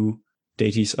Hindu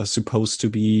deities are supposed to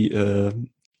be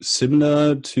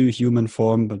similar to human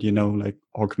form, but, you know, like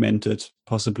augmented,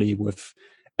 possibly with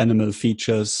animal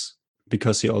features,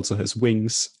 because he also has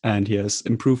wings and he has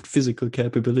improved physical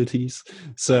capabilities.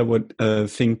 So I would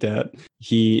think that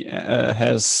he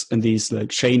has these like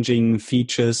changing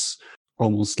features,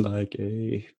 almost like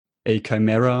a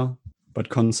chimera, but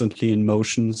constantly in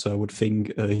motion. So I would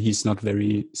think he's not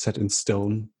very set in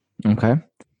stone. Okay.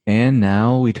 And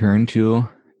now we turn to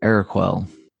Araquil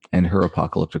and her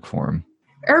apocalyptic form.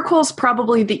 Araquil's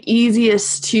probably the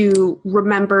easiest to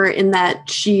remember in that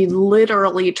she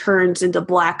literally turns into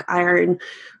black iron.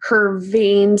 Her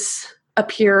veins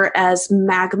appear as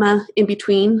magma in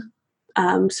between.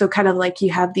 So kind of like you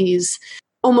have these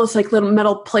almost like little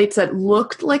metal plates that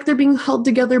look like they're being held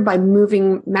together by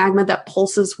moving magma that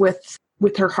pulses with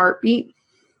her heartbeat.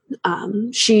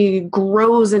 She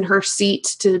grows in her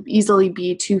seat to easily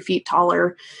be 2 feet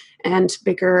taller and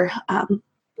bigger,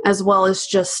 as well as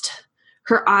just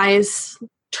her eyes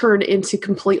turn into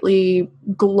completely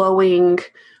glowing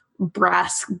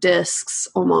brass discs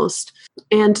almost.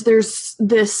 And there's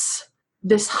this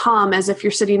hum as if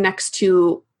you're sitting next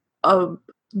to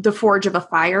the forge of a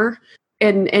fire,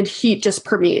 and heat just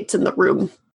permeates in the room.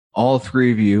 All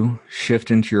three of you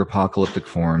shift into your apocalyptic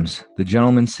forms. The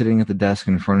gentleman sitting at the desk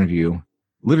in front of you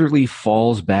literally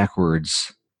falls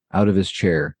backwards out of his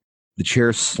chair. The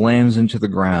chair slams into the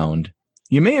ground.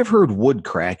 You may have heard wood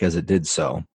crack as it did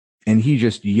so, and he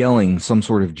just yelling some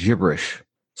sort of gibberish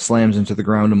slams into the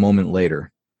ground a moment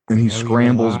later, and he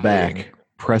scrambles back,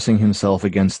 pressing himself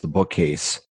against the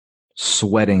bookcase,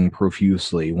 sweating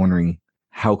profusely, wondering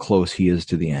how close he is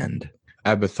to the end.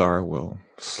 Abathar will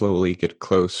slowly get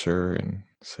closer and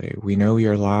say, "We know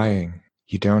you're lying.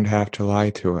 You don't have to lie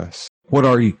to us." What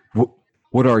are you?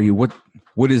 What are you?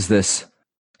 What is this?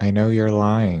 "I know you're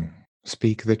lying.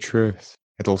 Speak the truth.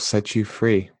 It'll set you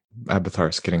free."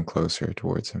 Abathar's getting closer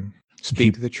towards him.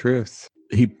 "Speak the truth."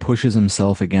 He pushes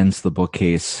himself against the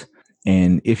bookcase,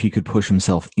 and if he could push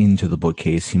himself into the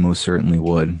bookcase, he most certainly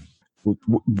would.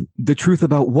 The truth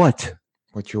about what?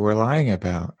 What you were lying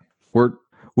about. What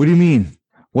do you mean?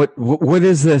 What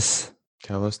is this?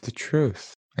 Tell us the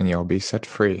truth, and you'll be set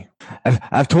free.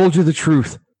 I've told you the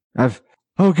truth.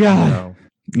 Oh God. No,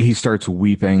 He starts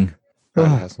weeping. that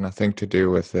has nothing to do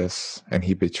with this, and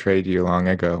he betrayed you long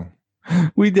ago.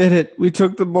 We did it. We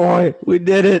took the boy. We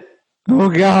did it. Oh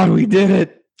God, we did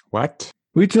it. What?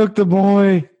 We took the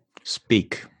boy.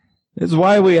 Speak. It's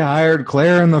why we hired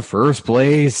Claire in the first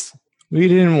place. We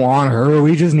didn't want her.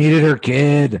 We just needed her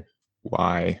kid.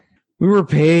 Why? We were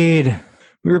paid.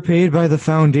 We were paid by the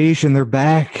foundation. They're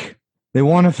back. They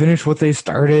want to finish what they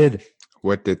started.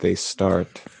 What did they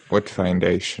start? What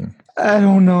foundation? I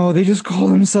don't know. They just call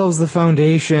themselves the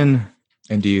foundation.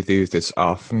 And do you do this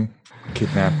often?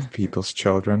 Kidnap people's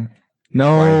children?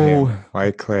 No. Why him?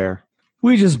 Why Claire?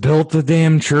 We just built the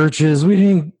damn churches. We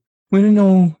didn't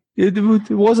know. It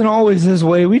wasn't always this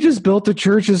way. We just built the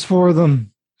churches for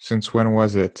them. Since when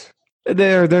was it?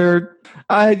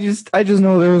 I just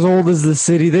know they're as old as the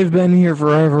city. They've been here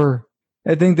forever.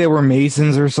 I think they were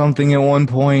Masons or something at one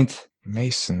point.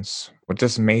 Masons? What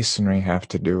does masonry have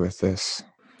to do with this?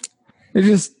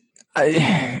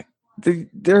 They're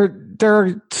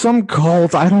some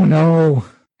cult. I don't know.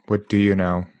 What do you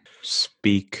know?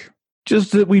 Speak.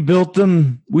 Just that we built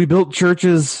them. We built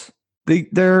churches.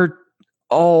 They're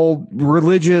all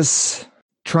religious,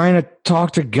 trying to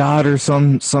talk to God or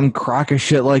some crock of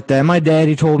shit like that. My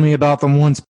daddy told me about them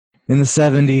once in the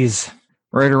 70s,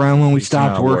 right around when we It's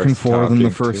stopped not working worth for them the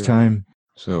talking first to. time.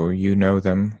 So you know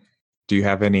them? Do you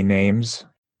have any names?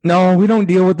 No, we don't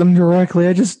deal with them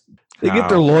directly. They get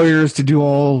their How? lawyers to do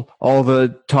all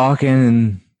the talking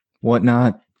and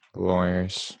whatnot.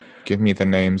 Lawyers. Give me the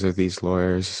names of these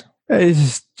lawyers.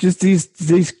 It's just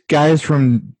these guys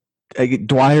from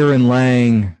Dwyer and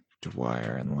Lang.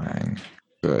 Dwyer and Lang.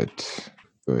 Good.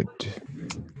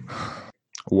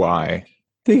 Why?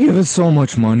 They give us so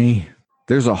much money.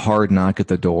 There's a hard knock at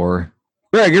the door.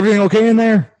 Greg, everything okay in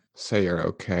there? Say you're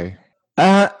okay.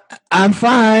 I'm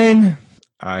fine.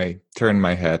 I turn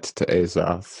my head to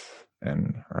Azoth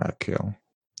and Rakil.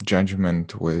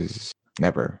 Judgment was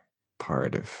never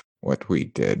part of what we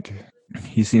did.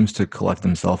 He seems to collect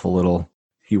himself a little.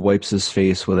 He wipes his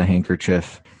face with a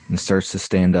handkerchief and starts to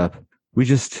stand up. We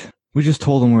just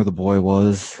told him where the boy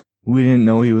was. We didn't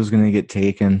know he was going to get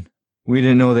taken. We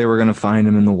didn't know they were going to find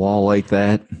him in the wall like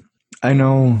that. I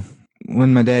know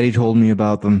when my daddy told me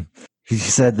about them, he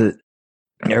said that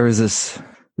there was this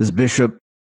bishop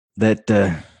that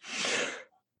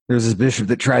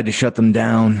tried to shut them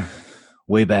down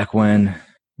way back when.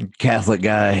 Catholic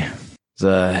guy.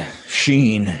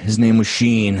 Sheen. His name was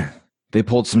Sheen. They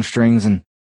pulled some strings and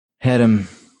had him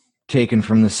taken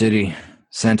from the city,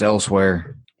 sent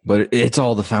elsewhere. But it's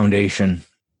all the foundation.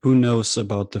 Who knows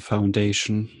about the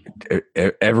foundation?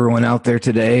 Everyone out there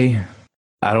today,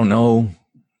 I don't know.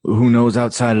 Who knows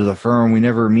outside of the firm? We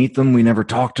never meet them. We never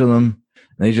talk to them.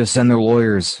 They just send their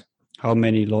lawyers. How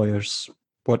many lawyers?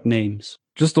 What names?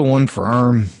 Just the one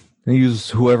firm. They use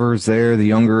whoever's there. The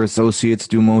younger associates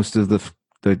do most of the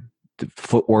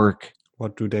footwork.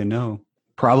 What do they know?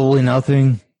 Probably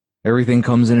nothing. Everything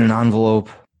comes in an envelope.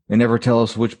 They never tell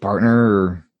us which partner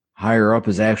or higher up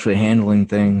is actually handling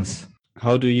things.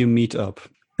 How do you meet up?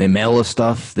 They mail us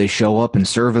stuff. They show up and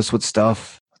serve us with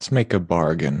stuff. Let's make a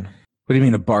bargain. What do you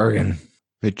mean a bargain?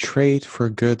 They trade for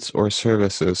goods or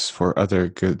services for other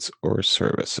goods or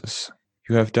services.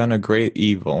 You have done a great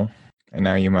evil, and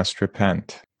now you must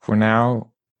repent. For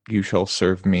now, you shall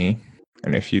serve me,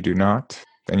 and if you do not,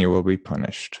 then you will be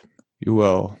punished. You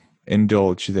will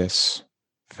indulge this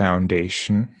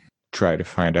foundation, try to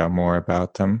find out more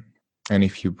about them, and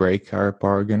if you break our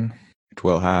bargain, it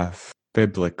will have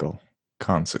biblical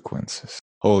consequences.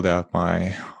 Hold out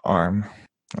my arm.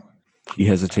 He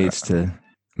hesitates to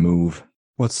move.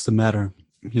 What's the matter?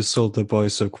 You sold the boy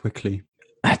so quickly.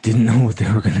 I didn't know what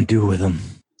they were going to do with him.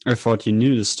 I thought you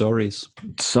knew the stories.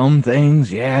 Some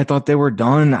things, yeah, I thought they were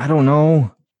done. I don't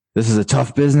know. This is a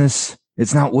tough business.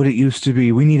 It's not what it used to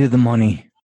be. We needed the money.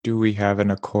 Do we have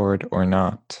an accord or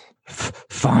not?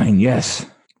 Fine, yes.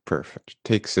 Perfect.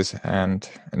 Takes his hand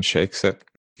and shakes it.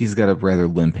 He's got a rather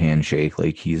limp handshake,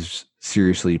 like he's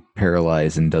seriously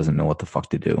paralyzed and doesn't know what the fuck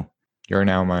to do. You're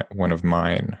now one of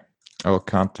mine. I will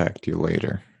contact you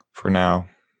later. For now,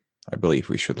 I believe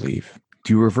we should leave.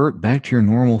 Do you revert back to your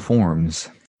normal forms?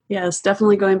 Yes,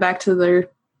 definitely going back to their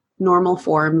normal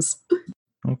forms.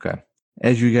 Okay.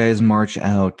 As you guys march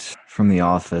out from the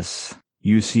office,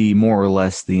 you see more or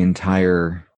less the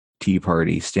entire tea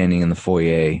party standing in the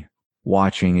foyer,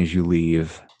 watching as you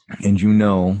leave. And you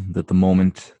know that the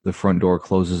moment the front door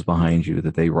closes behind you,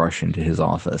 that they rush into his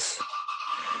office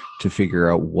to figure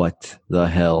out what the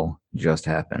hell just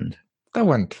happened. That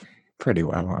went pretty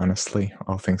well, honestly,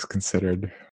 all things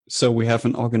considered. So we have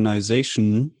an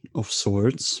organization of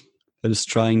sorts that is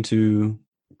trying to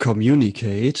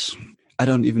communicate. I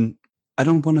don't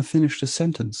want to finish the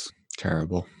sentence.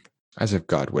 Terrible. As if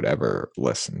God would ever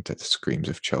listen to the screams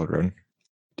of children.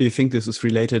 Do you think this is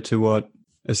related to what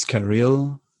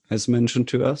Ascariel has mentioned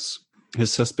to us?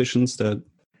 His suspicions that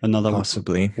another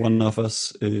Possibly. one of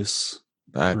us is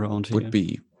That around here. would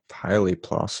be highly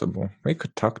plausible. We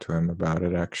could talk to him about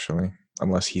it, actually,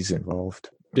 unless he's involved.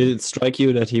 Did it strike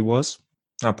you that he was?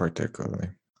 Not particularly.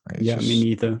 I Yeah, just me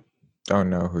neither. don't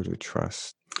know who to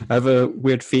trust. I have a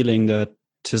weird feeling that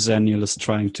Tizaniel is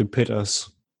trying to pit us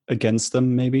against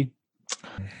them, maybe.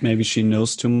 Maybe she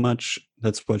knows too much.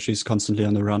 That's why she's constantly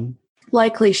on the run.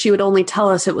 Likely she would only tell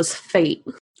us it was fate.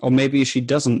 Or maybe she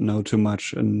doesn't know too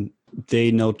much and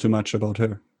they know too much about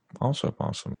her. Also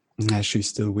possible. Nah, she's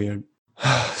still weird.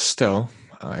 Still,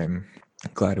 I'm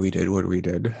glad we did what we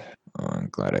did. I'm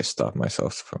glad I stopped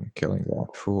myself from killing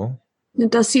that fool.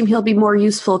 It does seem he'll be more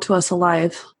useful to us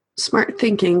alive. Smart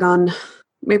thinking on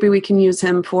maybe we can use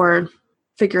him for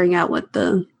figuring out what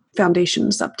the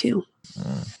Foundation's up to.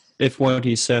 If what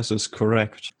he says is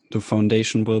correct, the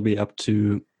Foundation will be up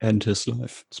to end his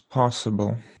life. It's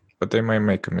possible, but they might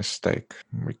make a mistake.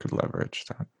 We could leverage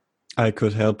that. I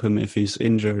could help him if he's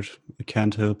injured. I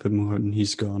can't help him when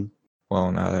he's gone.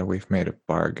 Well, now that we've made a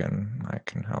bargain, I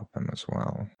can help him as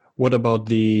well. What about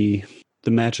the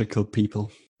magical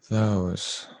people?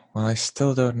 Those. Well, I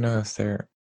still don't know if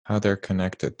how they're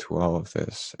connected to all of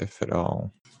this, if at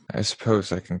all. I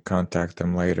suppose I can contact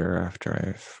them later after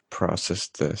I've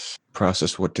processed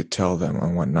what to tell them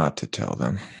and what not to tell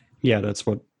them. Yeah, that's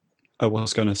what I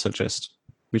was going to suggest.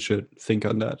 We should think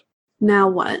on that. Now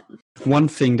what? One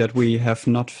thing that we have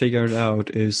not figured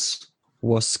out is,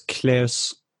 was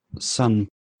Claire's son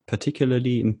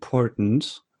particularly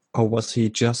important, or was he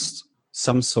just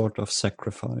some sort of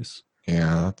sacrifice?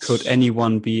 Yeah, Could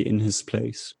anyone be in his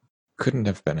place? couldn't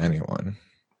have been anyone.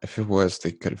 If it was,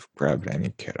 they could have grabbed any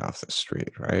kid off the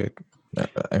street, right?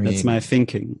 I mean, That's my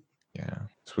thinking. yeah,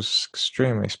 this was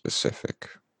extremely specific,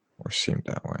 or seemed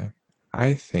that way.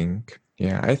 I think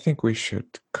we should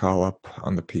call up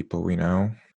on the people we know.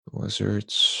 The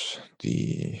wizards,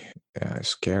 the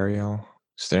Ascariel.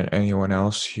 Is there anyone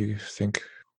else you think?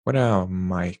 What about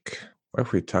Mike? What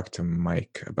if we talk to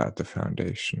Mike about the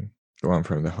Foundation? The one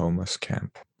from the homeless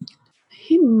camp.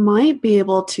 He might be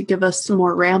able to give us some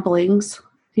more ramblings.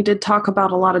 He did talk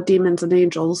about a lot of demons and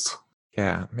angels.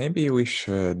 Yeah, maybe we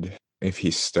should, if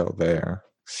he's still there,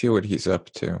 see what he's up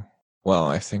to. Well,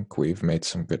 I think we've made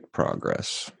some good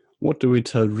progress. What do we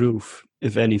tell Ruth,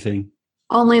 if anything?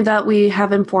 Only that we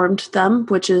have informed them,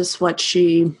 which is what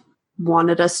she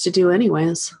wanted us to do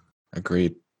anyways.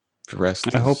 Agreed. The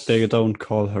rest I is hope they don't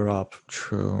call her up.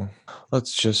 true.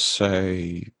 Let's just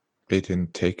say they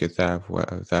didn't take it that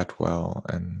well,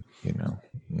 and,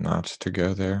 not to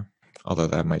go there. Although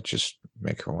that might just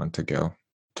make her want to go.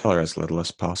 Tell her as little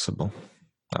as possible.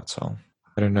 That's all.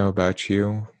 I don't know about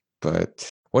you, but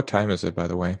what time is it, by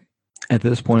the way? At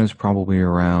this point, it's probably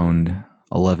around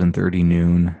 11:30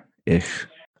 noon-ish.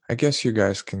 I guess you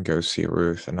guys can go see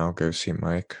Ruth, and I'll go see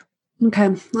Mike.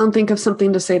 Okay, I'll think of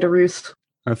something to say to Ruth.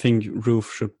 I think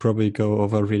Ruth should probably go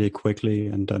over really quickly,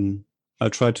 and then I'll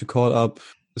try to call up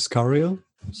Ascariel.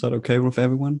 Is that okay with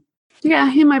everyone?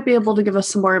 Yeah, he might be able to give us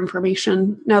some more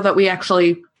information now that we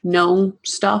actually know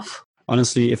stuff.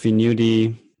 Honestly, if he knew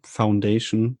the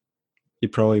Foundation, he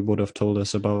probably would have told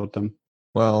us about them.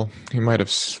 Well, he might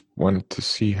have wanted to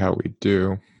see how we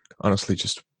do. Honestly,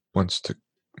 just wants to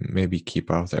maybe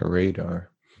keep off their radar.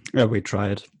 Yeah, we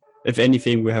tried. If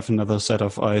anything, we have another set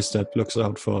of eyes that looks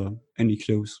out for any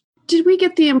clues. Did we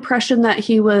get the impression that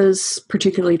he was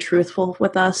particularly truthful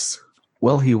with us?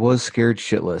 Well, he was scared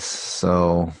shitless,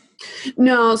 so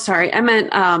No, sorry. I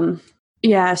meant,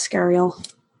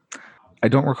 Ascariel. I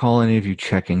don't recall any of you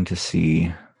checking to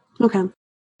see. Okay.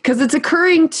 Because it's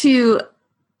occurring to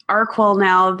Arkwell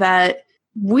now that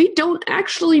we don't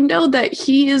actually know that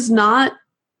he is not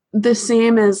the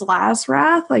same as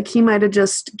Lazrath. Like, he might have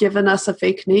just given us a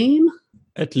fake name.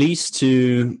 At least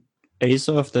to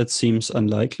Azov, that seems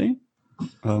unlikely.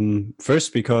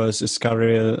 First, because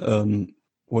Iscariel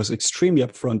was extremely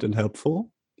upfront and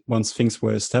helpful once things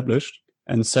were established.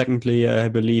 And secondly, I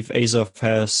believe Azov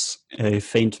has a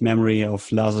faint memory of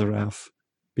Lazarath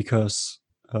because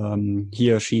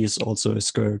he or she is also a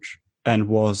scourge and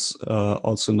was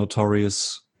also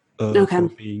notorious for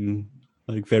being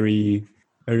like very,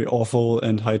 very awful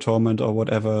and high torment or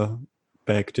whatever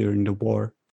back during the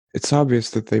war. It's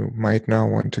obvious that they might not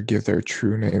want to give their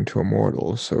true name to a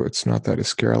mortal, so it's not that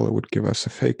Iscarla would give us a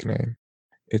fake name.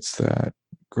 It's that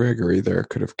Gregory there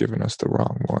could have given us the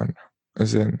wrong one.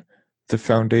 As in, the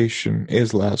Foundation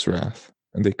is Lazrath,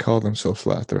 and they call themselves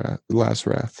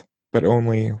Lazrath, but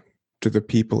only to the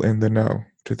people in the know.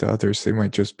 To the others, they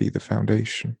might just be the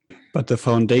Foundation. But the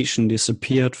Foundation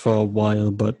disappeared for a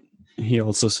while, but he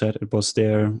also said it was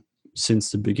there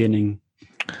since the beginning.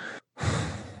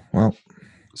 Well,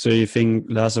 so you think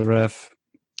Lazarath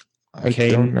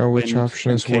don't know which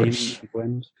option is worse.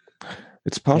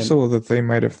 It's possible that they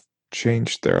might have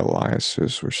changed their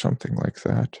aliases or something like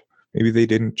that. Maybe they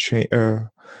didn't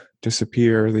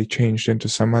disappear, they changed into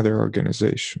some other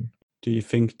organization. Do you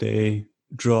think they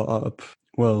draw up,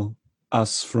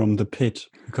 us from the pit?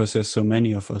 Because there's so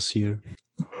many of us here.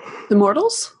 The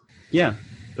mortals? Yeah,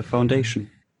 the Foundation.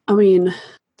 I mean...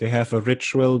 They have a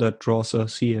ritual that draws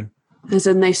us here. As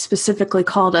in they specifically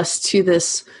called us to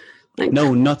this...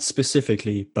 No, not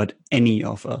specifically, but any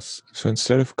of us. So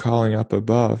instead of calling up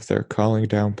above, they're calling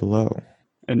down below.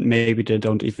 And maybe they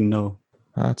don't even know.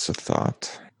 That's a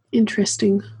thought.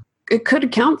 Interesting. It could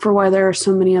account for why there are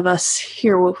so many of us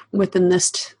here within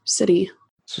this city.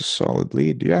 It's a solid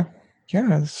lead, yeah.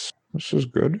 Yeah, this is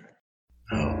good.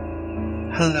 Oh,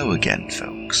 hello again,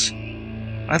 folks.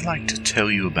 I'd like to tell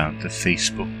you about the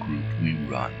Facebook group we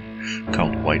run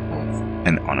called White Wolf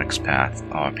and Onyx Path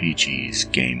RPGs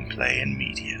Gameplay and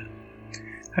Media.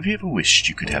 Have you ever wished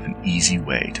you could have an easy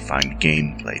way to find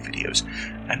gameplay videos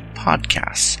and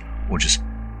podcasts, or just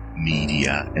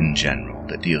media in general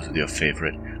that deals with your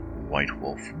favorite White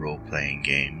Wolf role-playing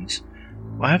games?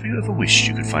 Or have you ever wished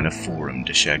you could find a forum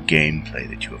to share gameplay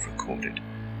that you have recorded?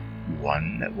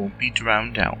 One that won't be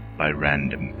drowned out by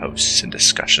random posts and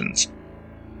discussions,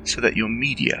 so that your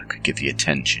media could get the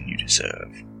attention you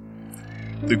deserve.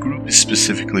 The group is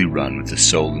specifically run with the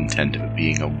sole intent of it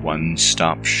being a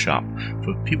one-stop shop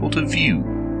for people to view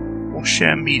or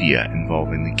share media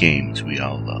involving the games we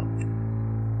all love.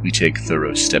 We take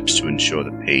thorough steps to ensure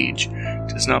the page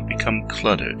does not become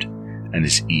cluttered and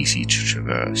is easy to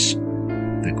traverse.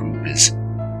 The group is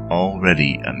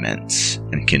already immense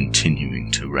and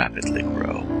continuing to rapidly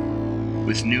grow,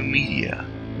 with new media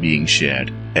being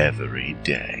shared every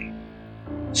day.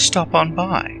 Stop on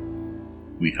by.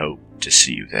 We hope to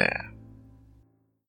see you there.